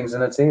sweet nothings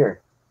in its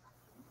ear.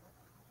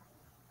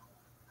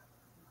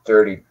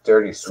 Dirty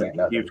sweet nothings.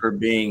 Thank you for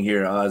being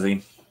here,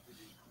 Ozzy.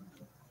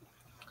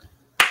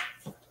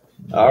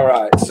 All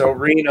right, so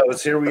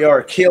Reno's, here we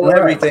are. Kill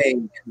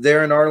Everything.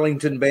 They're an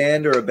Arlington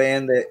band, or a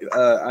band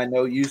that I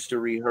know used to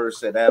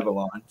rehearse at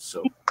Avalon.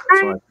 So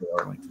that's why I say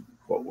Arlington.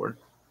 What word?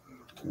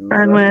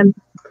 Burnland.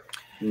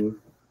 And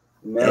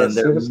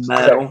their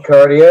metal.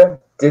 Tachycardia,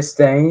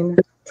 Disdain,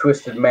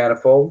 Twisted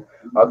Manifold.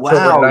 October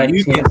Wow, 19th,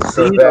 you can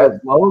so see that those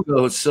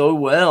logos so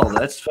well.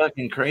 That's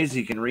fucking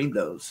crazy. You can read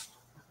those.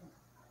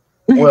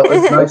 well,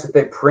 it's nice that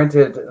they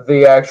printed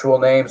the actual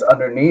names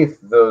underneath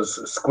those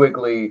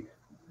squiggly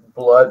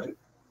blood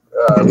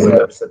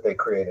webs that they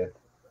created.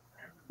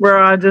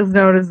 Bro, I just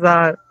noticed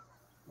that.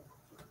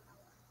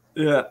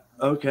 Yeah.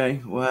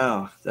 Okay.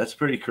 Wow. That's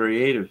pretty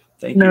creative.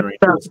 Thank you,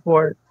 Reno's.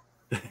 Support.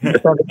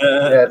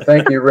 Yeah,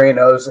 thank you,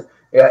 Reno's.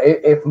 Yeah,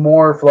 if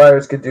more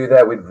flyers could do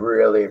that, we'd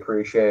really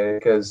appreciate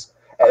it. Because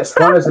as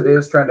fun as it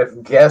is trying to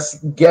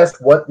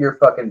guess what your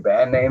fucking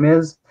band name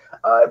is,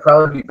 it'd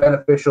probably be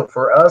beneficial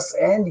for us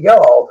and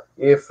y'all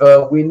if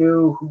we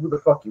knew who the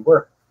fuck you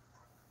were.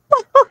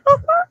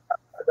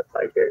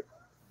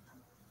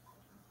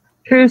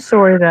 True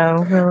story,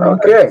 though. Really.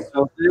 Okay.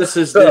 So this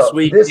is this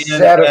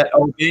weekend at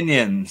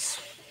Opinions.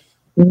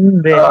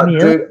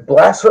 Dude,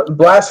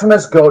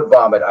 Blasphemous Goat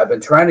Vomit. I've been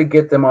trying to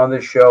get them on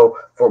this show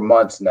for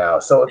months now.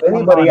 So if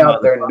anybody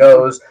out there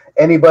knows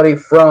anybody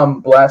from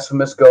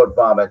Blasphemous Goat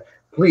Vomit,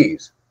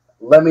 please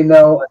let me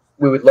know.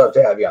 We would love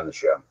to have you on the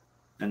show.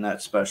 In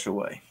that special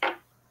way.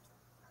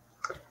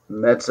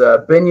 And that's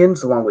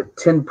Binions along with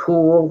Tin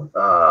Pool,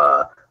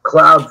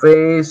 Cloud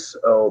Vase,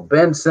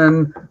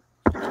 Benson.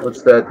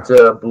 What's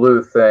that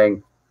blue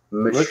thing?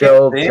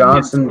 Michelle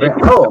Johnson.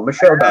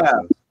 Michelle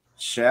Johnson.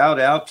 Shout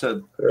out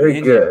to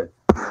very good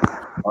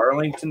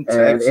Arlington, and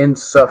Texas.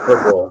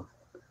 Insufferable.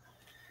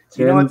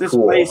 You know what this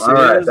place is? All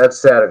right,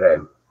 that's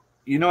Saturday.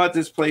 You know what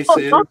this place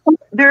is?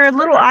 They're a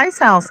little ice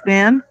house,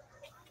 man.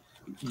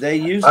 They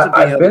used to be.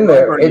 I've been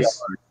there.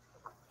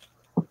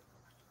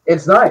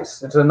 It's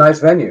nice. It's a nice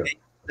venue.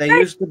 They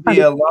used to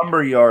be a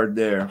lumber yard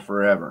there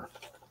forever.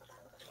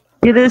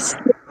 It is.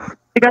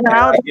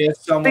 I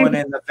guess someone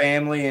in the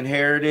family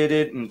inherited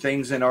it, and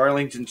things in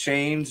Arlington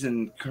changed,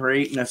 and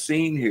creating a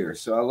scene here.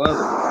 So I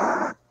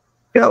love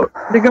it.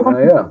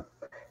 Yeah,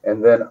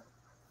 and then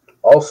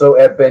also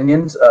at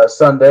Binions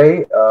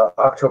Sunday,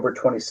 October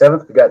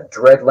 27th, we got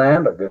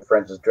Dreadland. Our good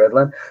friends is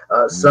Dreadland.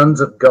 Sons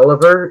of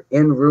Gulliver,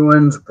 In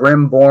Ruins,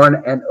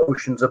 Brimborn, and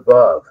Oceans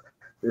Above.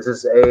 This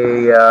is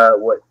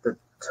the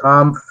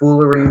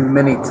Tomfoolery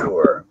mini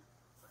tour.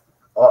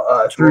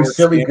 Through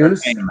Silly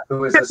Goose,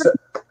 who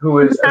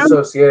is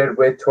associated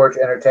with Torch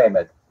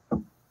Entertainment.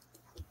 All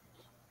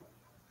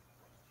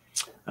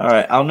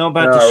right, I don't know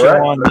about the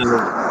show on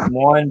the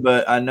one,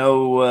 but I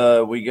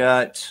know we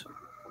got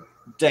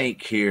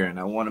Dank here, and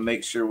I want to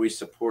make sure we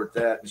support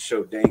that and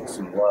show Dank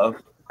some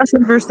love.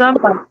 For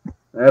somebody.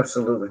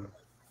 Absolutely.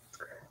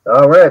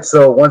 All right,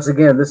 so once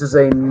again, this is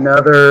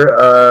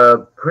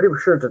another, pretty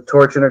sure it's a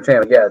Torch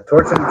Entertainment. Yeah,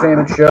 Torch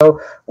Entertainment show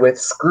with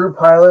Screw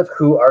Pilot,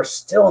 who are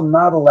still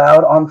not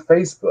allowed on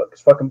Facebook.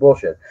 It's fucking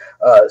bullshit.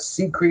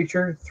 Sea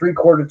Creature,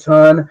 3/4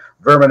 Ton,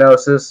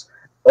 Verminosis,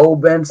 O.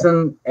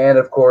 Benson, and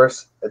of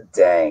course,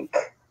 Dank.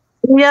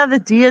 Yeah, the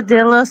Dia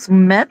de los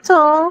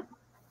Metal.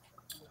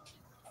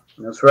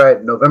 That's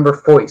right, November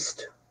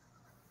Foist.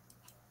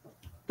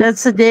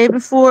 That's the day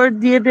before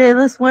Dia de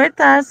los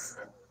Muertas.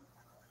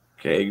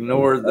 Okay,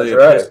 ignore the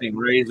Pissing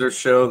Razor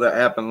show that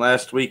happened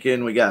last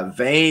weekend. We got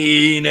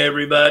Vane,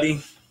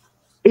 everybody.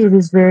 It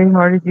is very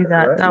hard to do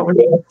that. That was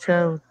a good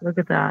show. Look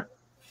at that.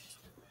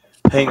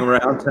 Hang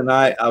around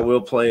tonight. I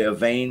will play a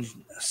Vane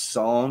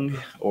song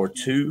or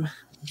two.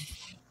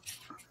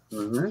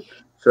 Mm-hmm.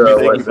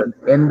 So what's it?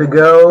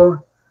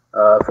 Indigo,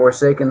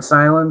 Forsaken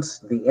Silence,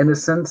 The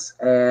Innocents,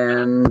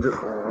 and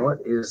what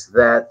is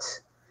that?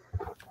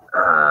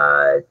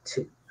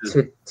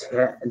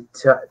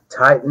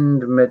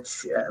 Tightened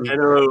Mitch.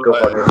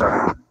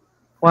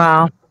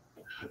 Wow.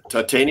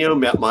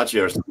 Titanium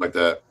Machia or something like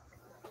that.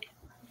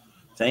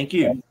 Thank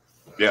you.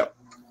 Yeah.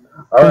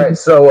 All right,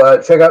 so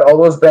check out all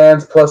those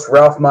bands plus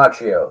Ralph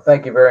Macchio.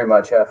 Thank you very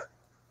much, Hef.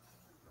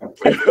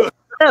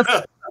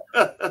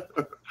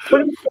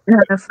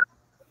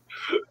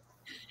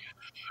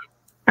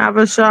 Have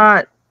a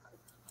shot.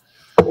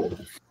 All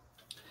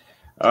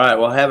right,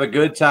 well, have a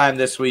good time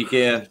this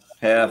weekend.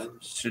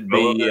 Should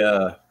be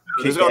a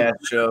kick-ass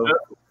show.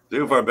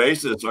 Two of our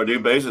bases, our new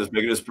bases,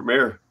 making this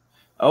premiere.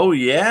 Oh,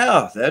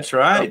 yeah, that's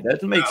right.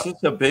 That makes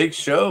this a big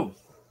show.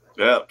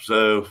 Yeah,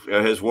 so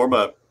his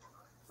warm-up,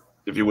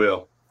 if you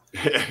will.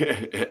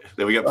 Then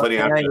we got plenty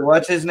after that.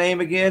 What's his name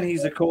again?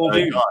 He's a cool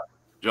dude.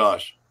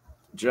 Josh.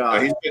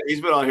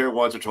 He's been on here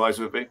once or twice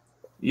with me.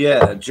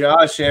 Yeah,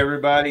 Josh,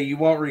 everybody, you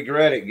won't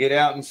regret it. Get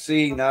out and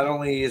see. Not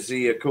only is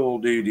he a cool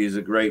dude, he's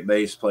a great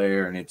bass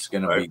player, and it's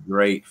going to be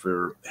great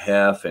for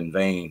Hef and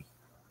Vane.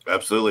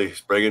 Absolutely.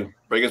 Bringing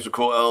some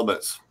cool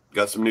elements.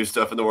 Got some new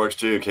stuff in the works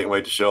too. Can't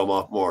wait to show them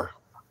off more.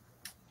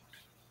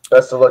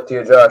 Best of luck to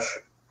you, Josh.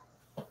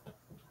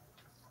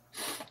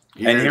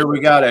 And here we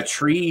got a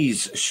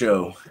trees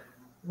show.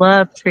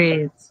 Love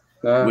trees.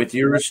 With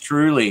yours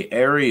truly,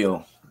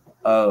 Ariel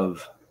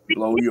of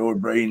Blow Your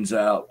Brains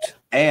Out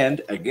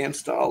and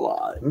Against All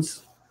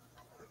Odds.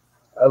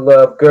 I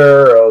love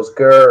girls,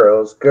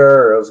 girls,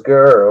 girls,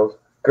 girls,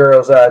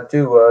 girls I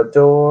do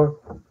adore.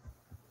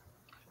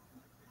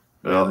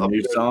 Well, a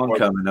new song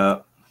coming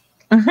up.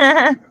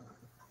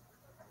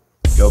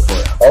 Go for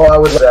it. Oh, I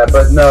would love that,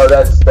 but no,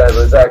 that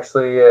was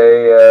actually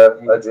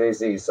a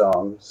Jay-Z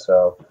song,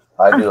 so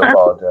I do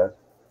apologize.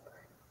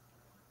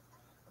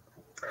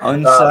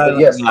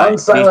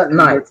 Unsilent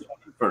Night.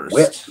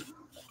 First.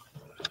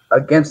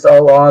 Against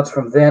All Odds.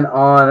 From then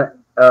on,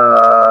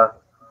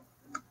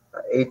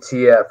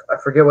 ATF. I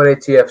forget what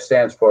ATF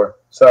stands for.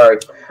 Sorry.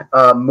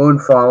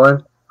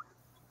 Moonfallen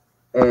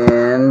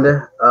and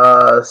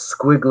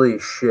Squiggly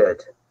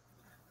Shit.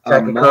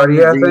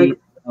 Tachycardia, I think.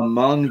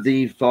 Among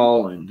the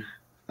Fallen.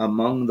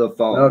 Among the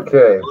Fallen.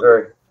 Okay,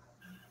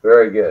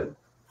 very good.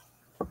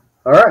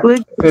 All right,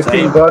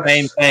 $15.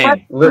 Same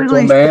thing.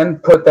 Little man,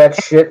 put that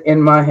shit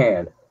in my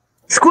hand.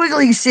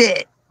 Squiggly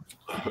shit.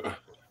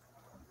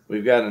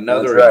 We've got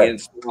another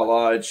Against All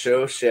Odds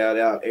show. Shout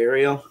out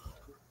Ariel.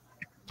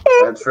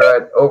 That's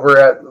right.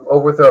 Over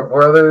with our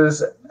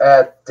brothers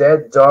at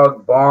Dead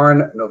Dog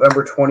Barn,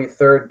 November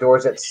 23rd.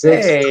 Doors at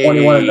 6. Hey.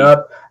 21 and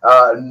up.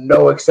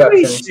 No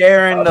exceptions. We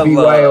sharing the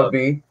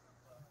BYOB.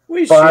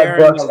 We $5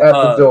 at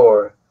the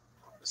door.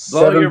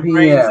 Blow 7 Your p.m.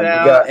 Brains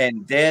Out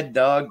and Dead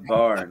Dog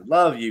Barn.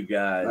 Love you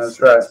guys. That's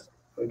right.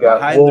 We got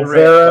Behind the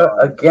red Wolvera, bar.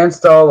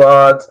 Against All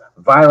Odds,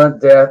 Violent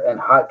Death, and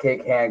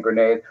Hotcake Hand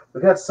Grenade.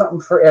 We got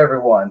something for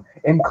everyone,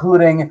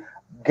 including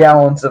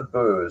gallons of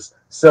booze.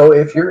 So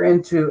if you're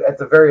into, at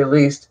the very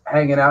least,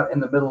 hanging out in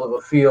the middle of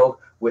a field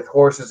with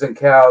horses and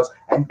cows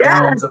and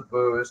gallons of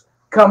booze,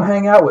 come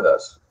hang out with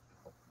us.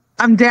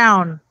 I'm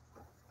down.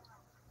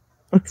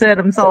 That's it.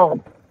 I'm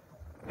sold.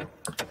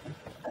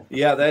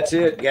 Yeah, that's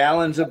it.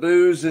 Gallons of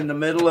booze in the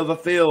middle of a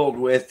field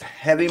with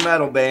heavy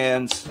metal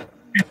bands.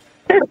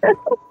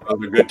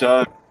 Have a good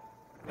time.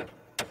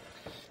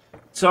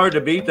 It's hard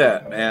to beat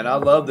that, man. I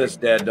love this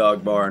Dead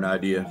Dog Barn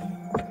idea.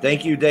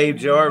 Thank you, Dave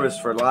Jarvis,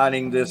 for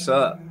lining this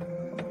up.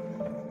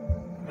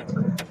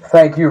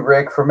 Thank you,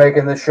 Rick, for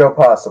making this show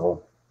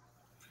possible.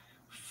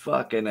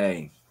 Fucking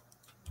A.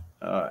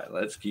 All right,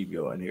 let's keep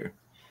going here.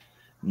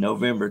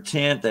 November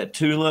 10th at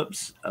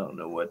Tulips. I don't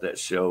know what that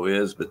show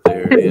is, but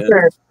there it is.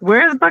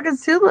 Where the fuck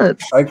is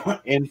Tulips?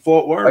 In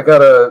Fort Worth. I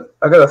got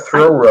a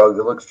throw rug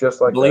that looks just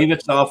like I believe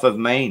it's off of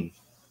Maine.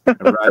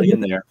 Right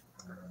in there.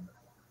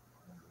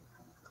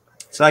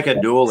 It's like a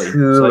dually. It's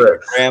like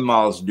your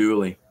grandma's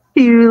dually.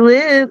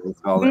 Tulips.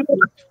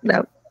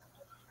 No.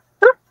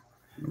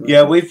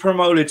 Yeah, we've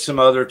promoted some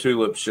other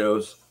Tulip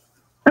shows.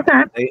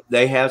 Okay.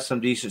 They have some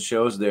decent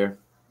shows there.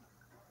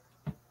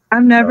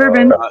 I've never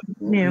been.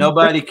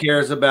 Nobody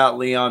cares about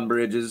Leon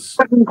Bridges.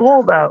 Fucking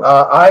cool though.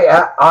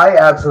 I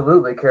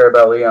absolutely care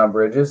about Leon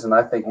Bridges, and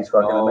I think he's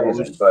fucking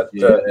amazing. But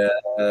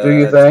do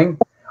you think?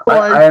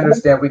 I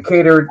understand. We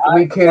cater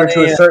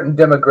to a certain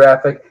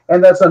demographic,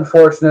 and that's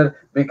unfortunate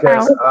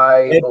because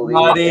I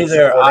believe it's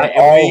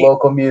all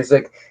local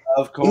music,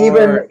 of course,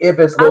 even if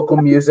it's local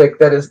music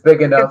that is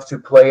big enough to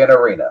play an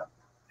arena.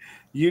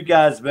 You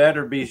guys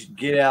better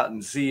get out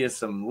and see us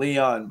some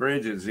Leon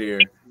Bridges here.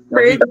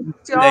 There you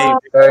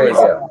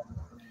go.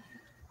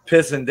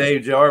 Pissing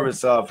Dave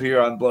Jarvis off here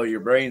on Blow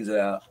Your Brains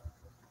Out.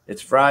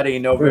 It's Friday,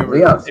 November.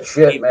 Leon's the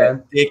shit,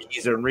 man.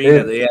 Dickies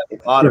Arena. They have a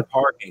lot of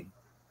parking.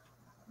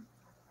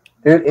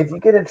 Dude, if you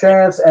get a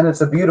chance and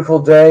it's a beautiful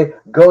day,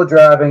 go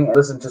driving and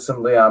listen to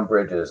some Leon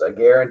Bridges. I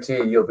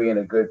guarantee you'll be in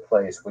a good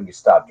place when you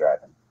stop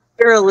driving.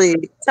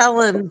 Surely.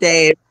 Tell him,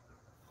 Dave.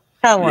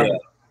 Tell him. Yeah.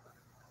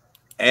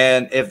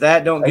 And if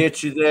that don't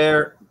get you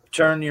there,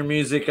 turn your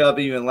music up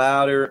even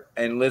louder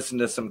and listen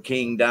to some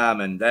King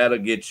Diamond. That'll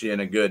get you in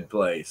a good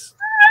place.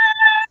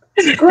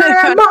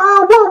 Grandma,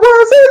 what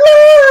was it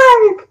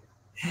like?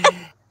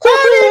 To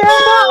be a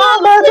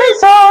mama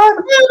this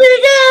hard. Here we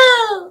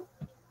go.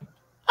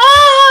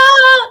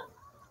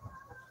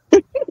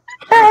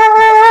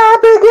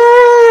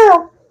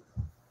 Abigail.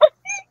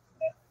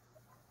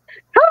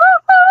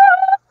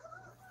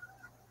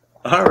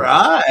 All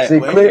right. See,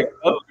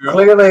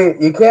 clearly,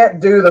 you can't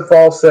do the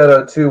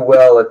falsetto too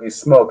well if you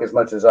smoke as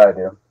much as I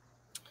do.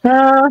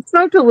 I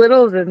smoked a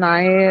little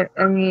tonight.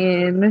 I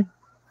mean...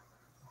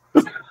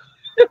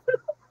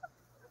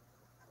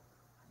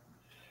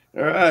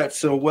 All right,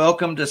 so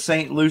welcome to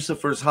St.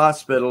 Lucifer's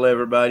Hospital,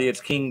 everybody.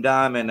 It's King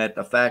Diamond at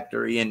the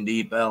Factory in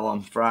Deep Ellum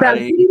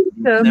Friday.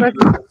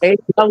 I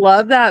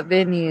love that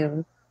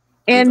venue.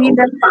 And you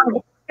know, I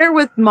was here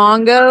with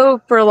Mongo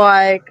for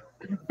like,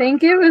 I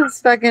think it was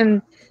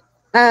fucking.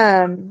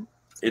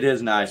 It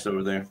is nice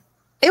over there.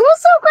 It was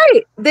so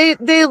great.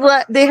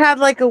 They had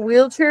like a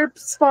wheelchair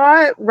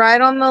spot right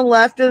on the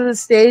left of the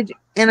stage,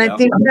 and I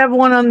think they have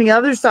one on the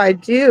other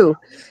side too.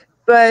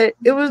 But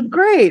it was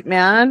great,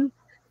 man.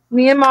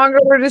 me and Mongo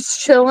were just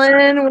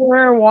chilling. We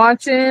were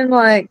watching,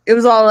 like, it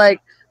was all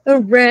like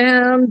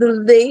around the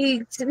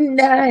lake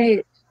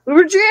tonight. We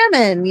were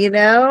jamming, you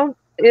know.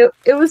 It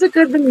was a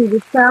good movie. The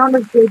sound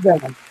is good though.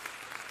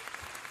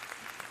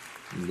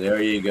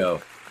 There you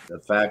go. The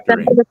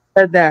factory.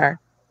 There.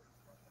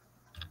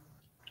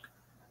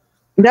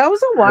 That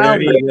was a while.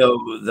 There you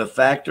go. The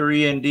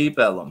factory in Deep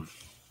Ellum.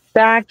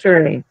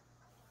 Factory.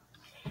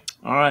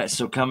 All right.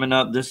 So coming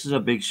up, this is a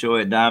big show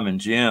at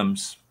Diamond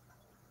Gems.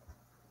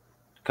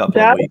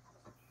 Couple of weeks.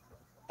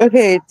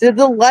 Okay. Did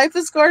the Life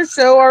of Scar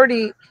show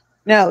already?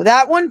 No,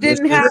 that one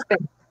didn't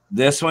happen.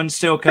 This one's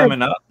still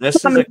coming up. This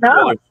is a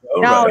killer show.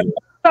 Now, right?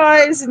 you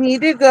guys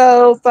need to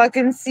go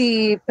fucking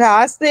see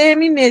Past the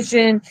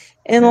Ammunition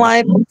and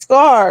Life of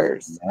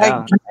Scars.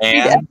 Yeah.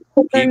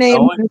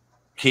 And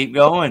keep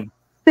going.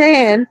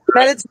 Saying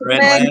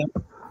Mediterranean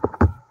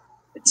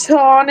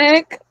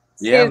Tonic.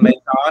 Yeah,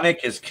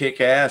 Metonic is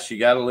kick ass. You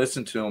got to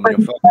listen to him.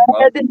 You'll fucking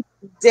love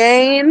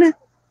it.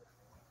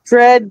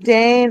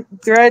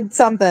 Dread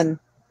something.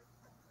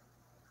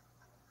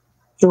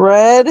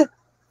 Dread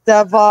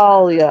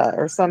Davalia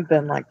or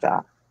something like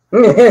that.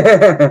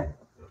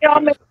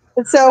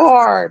 It's so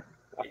hard.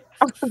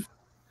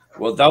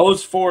 Well,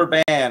 those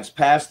 4 bands,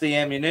 Past the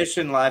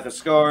Ammunition, Life of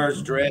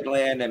Scars,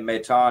 Dreadland, and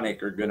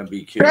Metonic are going to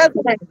be killed.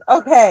 Dreadland.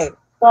 Okay.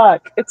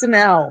 Fuck. It's an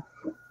L.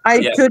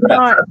 I could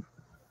not.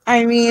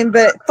 I mean,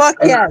 but fuck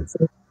yes.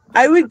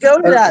 I would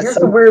go to that. Here's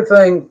the weird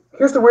thing.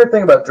 Here's the weird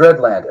thing about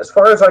Dreadland. As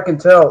far as I can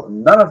tell,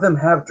 none of them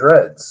have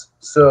dreads.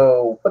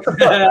 So what the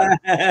fuck?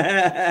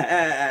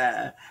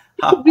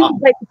 It could be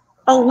like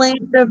a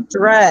land of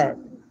dread,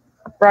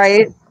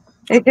 right?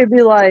 It could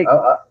be like.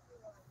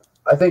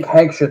 I think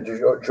Hank should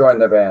join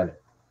the band.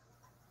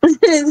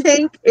 I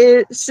think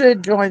it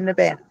should join the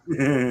band.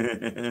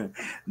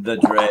 The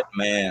Dread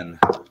Man.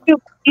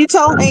 You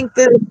tell Hank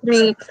this to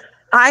me.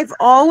 I've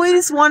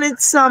always wanted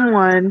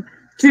someone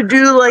to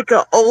do like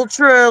a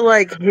ultra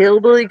like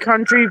hillbilly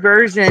country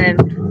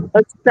version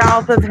of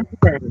South of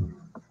Heaven.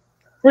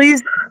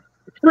 Please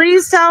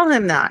tell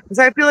him that, because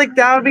I feel like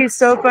that would be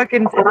so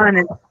fucking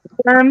fun.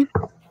 And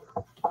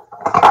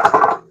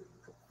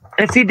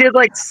if he did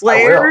like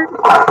Slayer,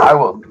 I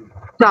will.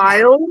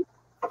 Style.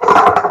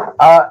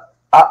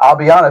 I'll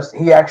be honest.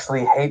 He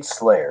actually hates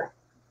Slayer.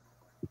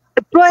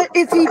 But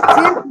if he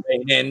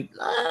did,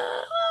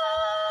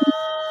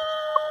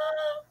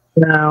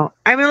 no,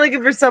 I've been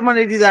looking for someone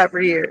to do that for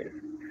years.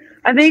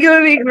 I think it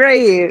would be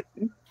great.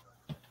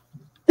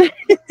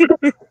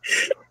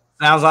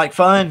 Sounds like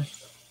fun.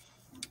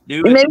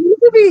 Do it. Maybe it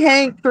could be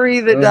Hank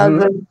 3 that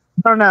does it.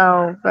 I don't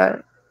know,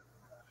 but.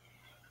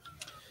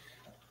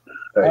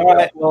 All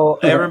right, well,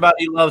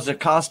 everybody loves a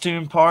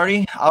costume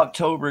party.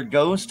 October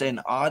Ghost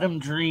and Autumn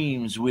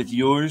Dreams with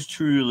yours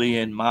truly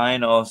and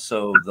mine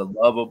also, the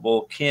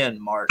lovable Ken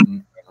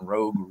Martin and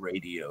Rogue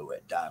Radio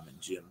at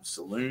Diamond Gem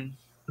Saloon.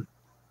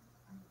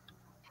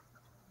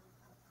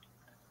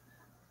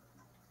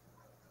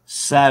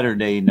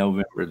 Saturday,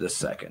 November the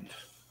 2nd.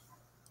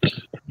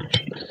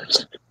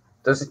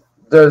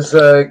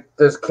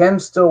 Does Ken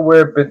still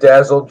wear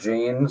bedazzled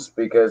jeans?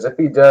 Because if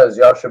he does,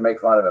 y'all should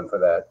make fun of him for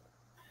that.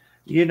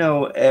 You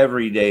know,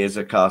 every day is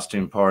a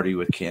costume party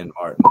with Ken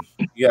Martin.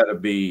 You got to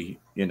be,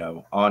 you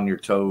know, on your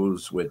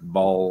toes with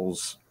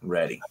balls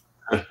ready.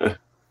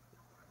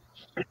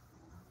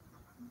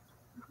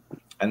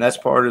 And that's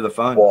part of the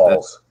fun.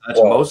 That's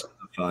most of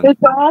the fun.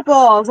 It's all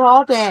balls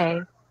all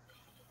day.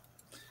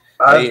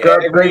 I've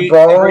got big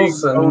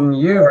balls, and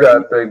you've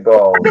got big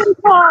balls.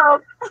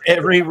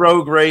 Every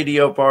Rogue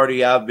Radio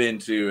party I've been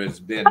to has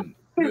been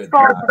good.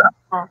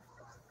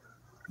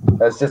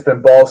 That's just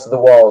been balls to the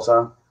walls,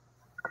 huh?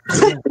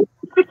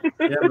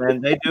 Yeah, man,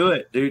 they do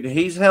it, dude.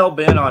 He's hell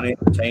bent on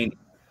entertaining.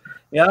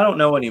 Yeah, I don't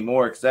know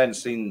anymore because I hadn't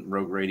seen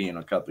Rogue Radio in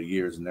a couple of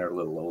years, and they're a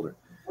little older.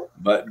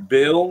 But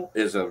Bill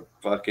is a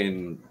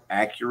fucking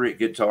accurate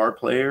guitar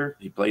player.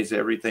 He plays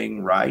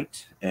everything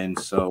right, and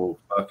so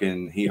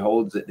fucking he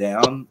holds it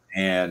down.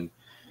 And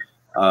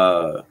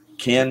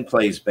Ken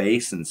plays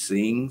bass and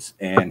sings,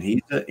 and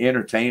he's an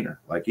entertainer.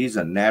 Like, he's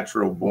a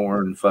natural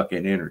born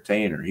fucking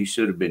entertainer. He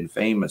should have been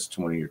famous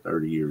 20 or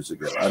 30 years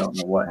ago. I don't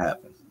know what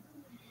happened.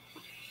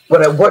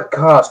 But at what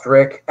cost,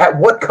 Rick? At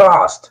what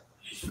cost?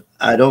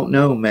 I don't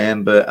know,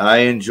 man, but I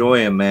enjoy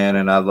him, man,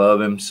 and I love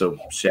him. So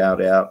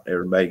shout out,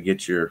 everybody,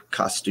 get your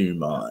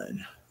costume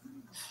on.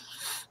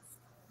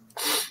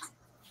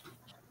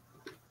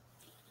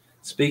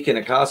 Speaking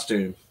of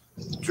costume,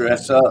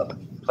 dress up.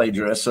 Play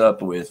dress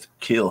up with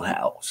Kill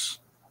House,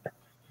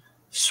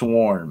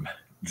 Swarm,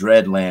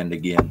 Dreadland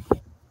again.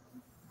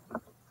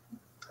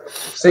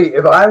 See,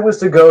 if I was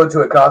to go to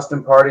a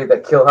costume party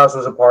that Kill House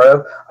was a part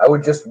of, I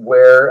would just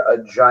wear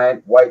a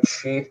giant white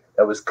sheet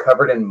that was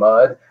covered in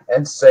mud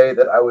and say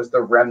that I was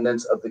the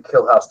remnants of the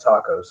Kill House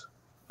tacos.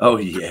 Oh,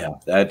 yeah,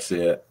 that's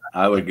it.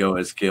 I would go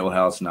as Kill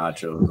House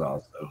Nachos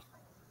also.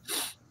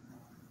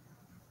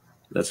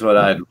 That's what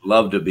I'd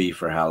love to be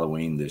for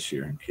Halloween this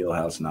year, Kill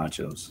House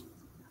Nachos.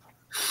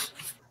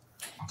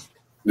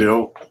 You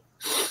know,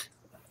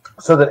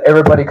 so that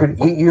everybody could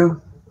eat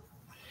you?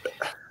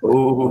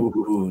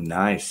 Ooh,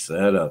 nice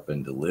setup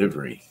and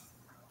delivery.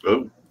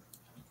 Oh,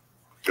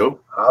 go.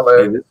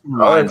 Holler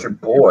at your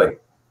boy.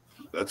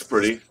 That's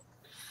pretty.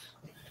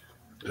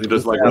 Who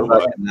does like Sounds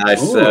robot? like a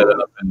nice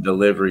setup and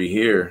delivery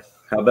here.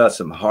 How about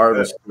some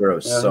Harvester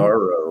of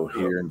Sorrow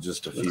here in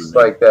just a few minutes?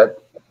 Like that.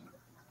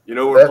 You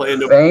know, we're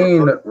playing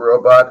Vane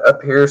robot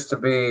appears to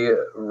be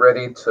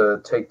ready to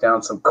take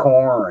down some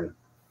corn.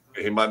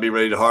 He might be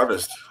ready to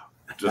harvest.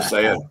 Just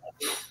saying.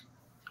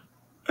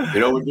 You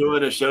know, we're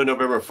doing a show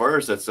November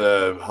 1st. That's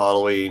a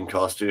Halloween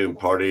costume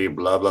party,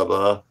 blah, blah,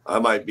 blah. I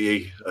might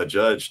be a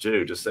judge,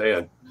 too. Just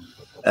saying.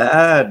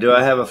 Do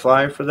I have a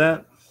flyer for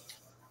that?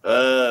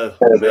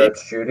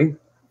 Judy.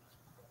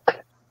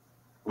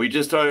 We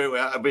just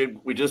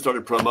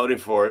started promoting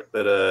for it,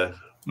 but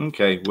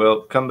okay,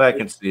 well, come back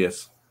and see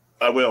us.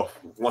 I will,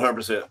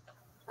 100%.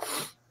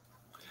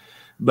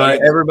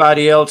 But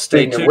everybody else,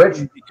 stay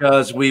tuned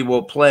because we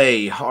will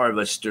play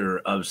Harvester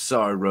of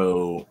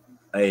Sorrow,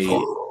 a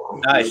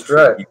nice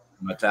tribute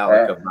to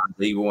Metallica by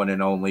the one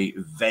and only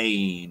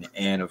Vane,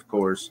 and of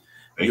course,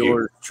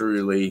 yours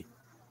truly,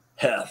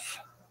 Hef.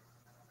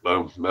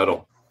 Boom,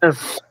 metal.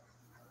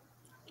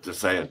 Just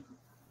saying.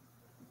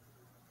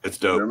 It's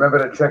dope.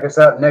 Remember to check us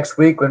out next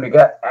week when we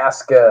got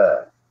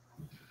Aska.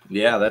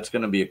 Yeah, that's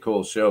going to be a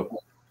cool show.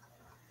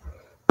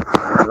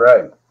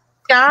 Right.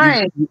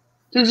 Guys,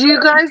 did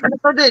you guys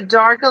know that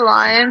Dark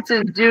Alliance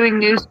is doing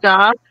new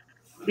stuff?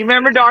 You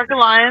remember Dark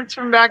Alliance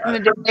from back in the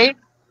day?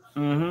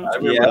 Mm-hmm. I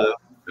remember that.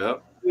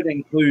 Yep. It would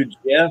include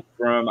Jeff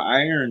from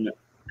Iron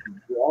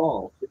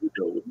Jaw.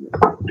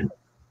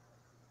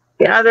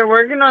 Yeah, they're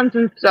working on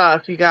some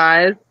stuff, you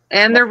guys.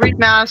 And they're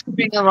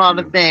remastering a lot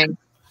of things.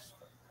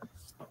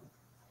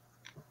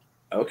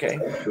 Okay,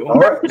 cool. All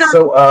right,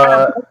 so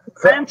on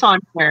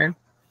here.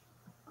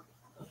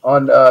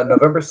 On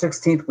November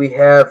 16th, we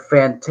have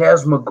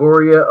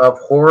Phantasmagoria of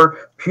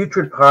Horror,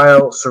 Putrid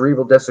Pile,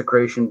 Cerebral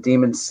Desecration,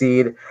 Demon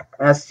Seed,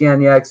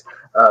 Astyanax,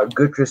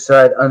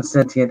 Gutricide,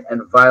 Unsentient,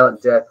 and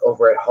Violent Death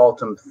over at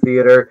Haltom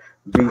Theater.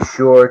 Be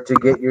sure to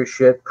get your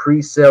shit.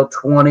 Pre-sale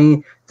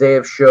 20, day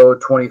of show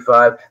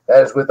 25.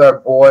 That is with our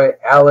boy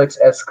Alex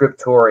at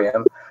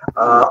Scriptorium.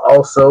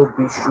 Also,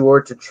 be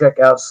sure to check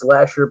out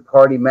Slasher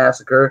Party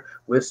Massacre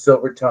with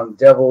Silver Tongue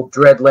Devil,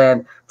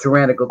 Dreadland,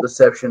 Tyrannical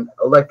Deception,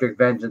 Electric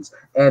Vengeance,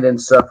 and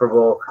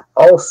Insufferable.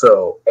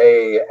 Also,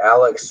 a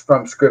Alex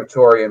from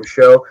Scriptorium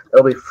show.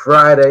 It'll be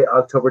Friday,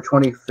 October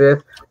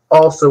 25th,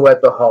 also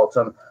at the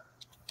Haltom.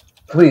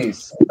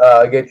 Please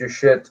get your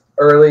shit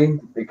early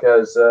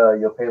because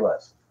you'll pay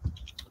less.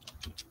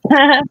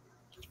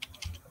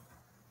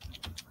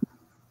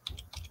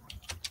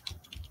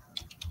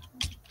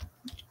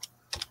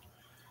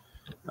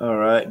 All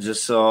right,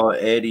 just saw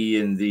Eddie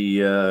in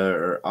the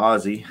or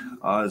Ozzy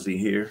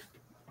here.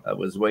 I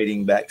was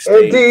waiting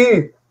backstage.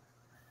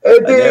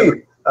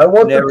 Eddie, I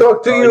want to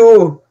talk to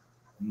you.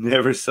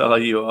 Never saw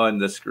you on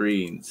the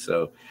screen,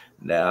 so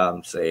now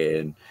I'm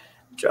saying,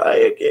 try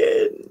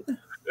again.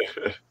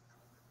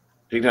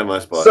 You can have my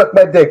spot. Suck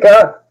my dick,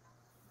 huh?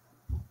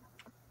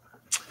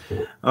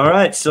 All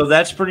right, so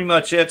that's pretty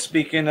much it.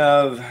 Speaking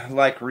of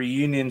like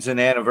reunions and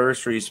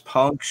anniversaries,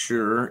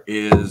 Puncture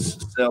is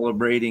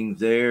celebrating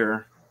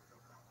their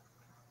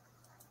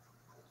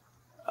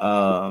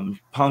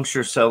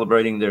Puncture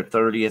celebrating their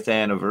 30th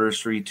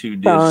anniversary 2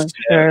 discs.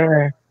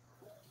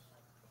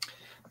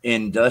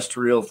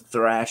 Industrial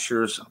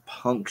Thrashers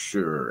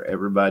Puncture.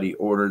 Everybody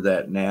order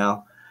that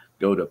now.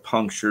 Go to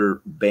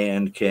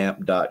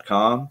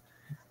puncturebandcamp.com.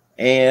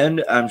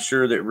 And I'm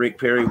sure that Rick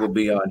Perry will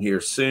be on here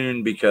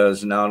soon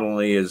because not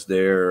only is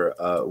there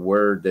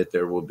word that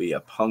there will be a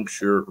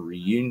Puncture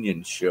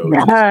reunion show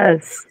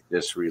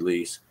this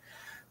release,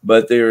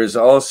 but there is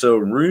also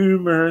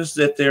rumors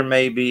that there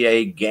may be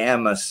a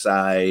Gamma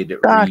Side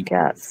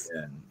reunion.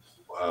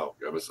 Wow,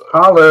 Gamma Side.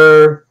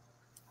 Holler.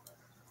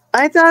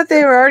 I thought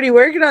they were already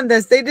working on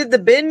this. They did the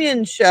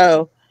Binion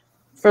show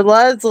for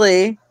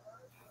Leslie.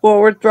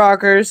 Fort Worth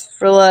Rockers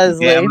for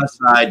Leslie. Gamma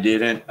Side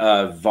didn't.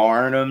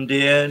 Varnum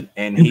did,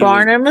 and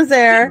Varnum was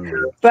there,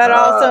 but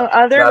also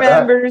other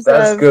members.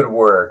 That's good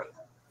work.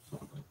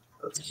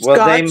 Well,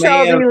 Scott they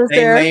Shelby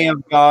may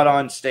have got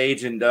on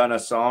stage and done a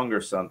song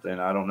or something.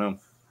 I don't know.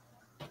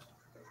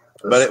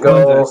 The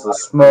skulls, the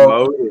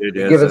smoke,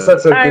 give it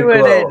such a good I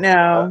glow. wouldn't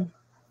know.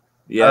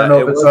 Yeah, I don't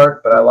know if it's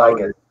art, but I like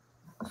it.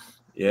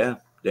 Yeah,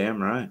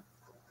 damn right.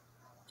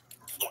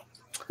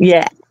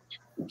 Yeah.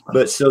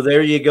 But so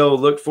there you go.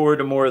 Look forward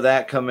to more of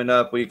that coming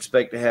up. We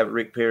expect to have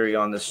Rick Perry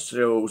on the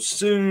show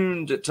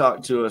soon to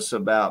talk to us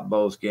about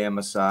both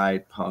Gamma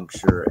Side,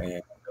 Puncture,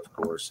 and of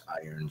course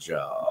Iron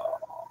Jaw.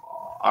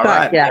 All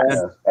right. Yes.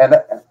 And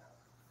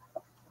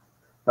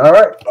all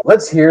right,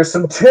 let's hear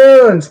some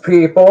tunes,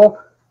 people.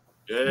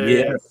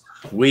 Yes,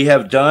 we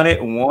have done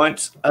it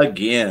once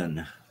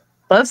again.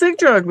 Plastic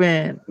Drug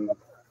Man.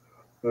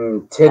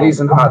 Titties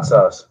and hot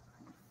sauce.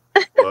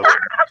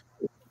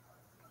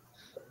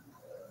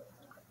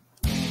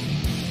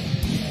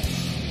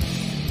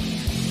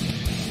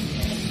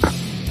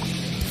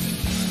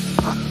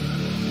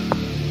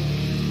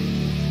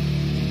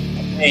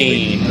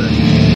 Pain.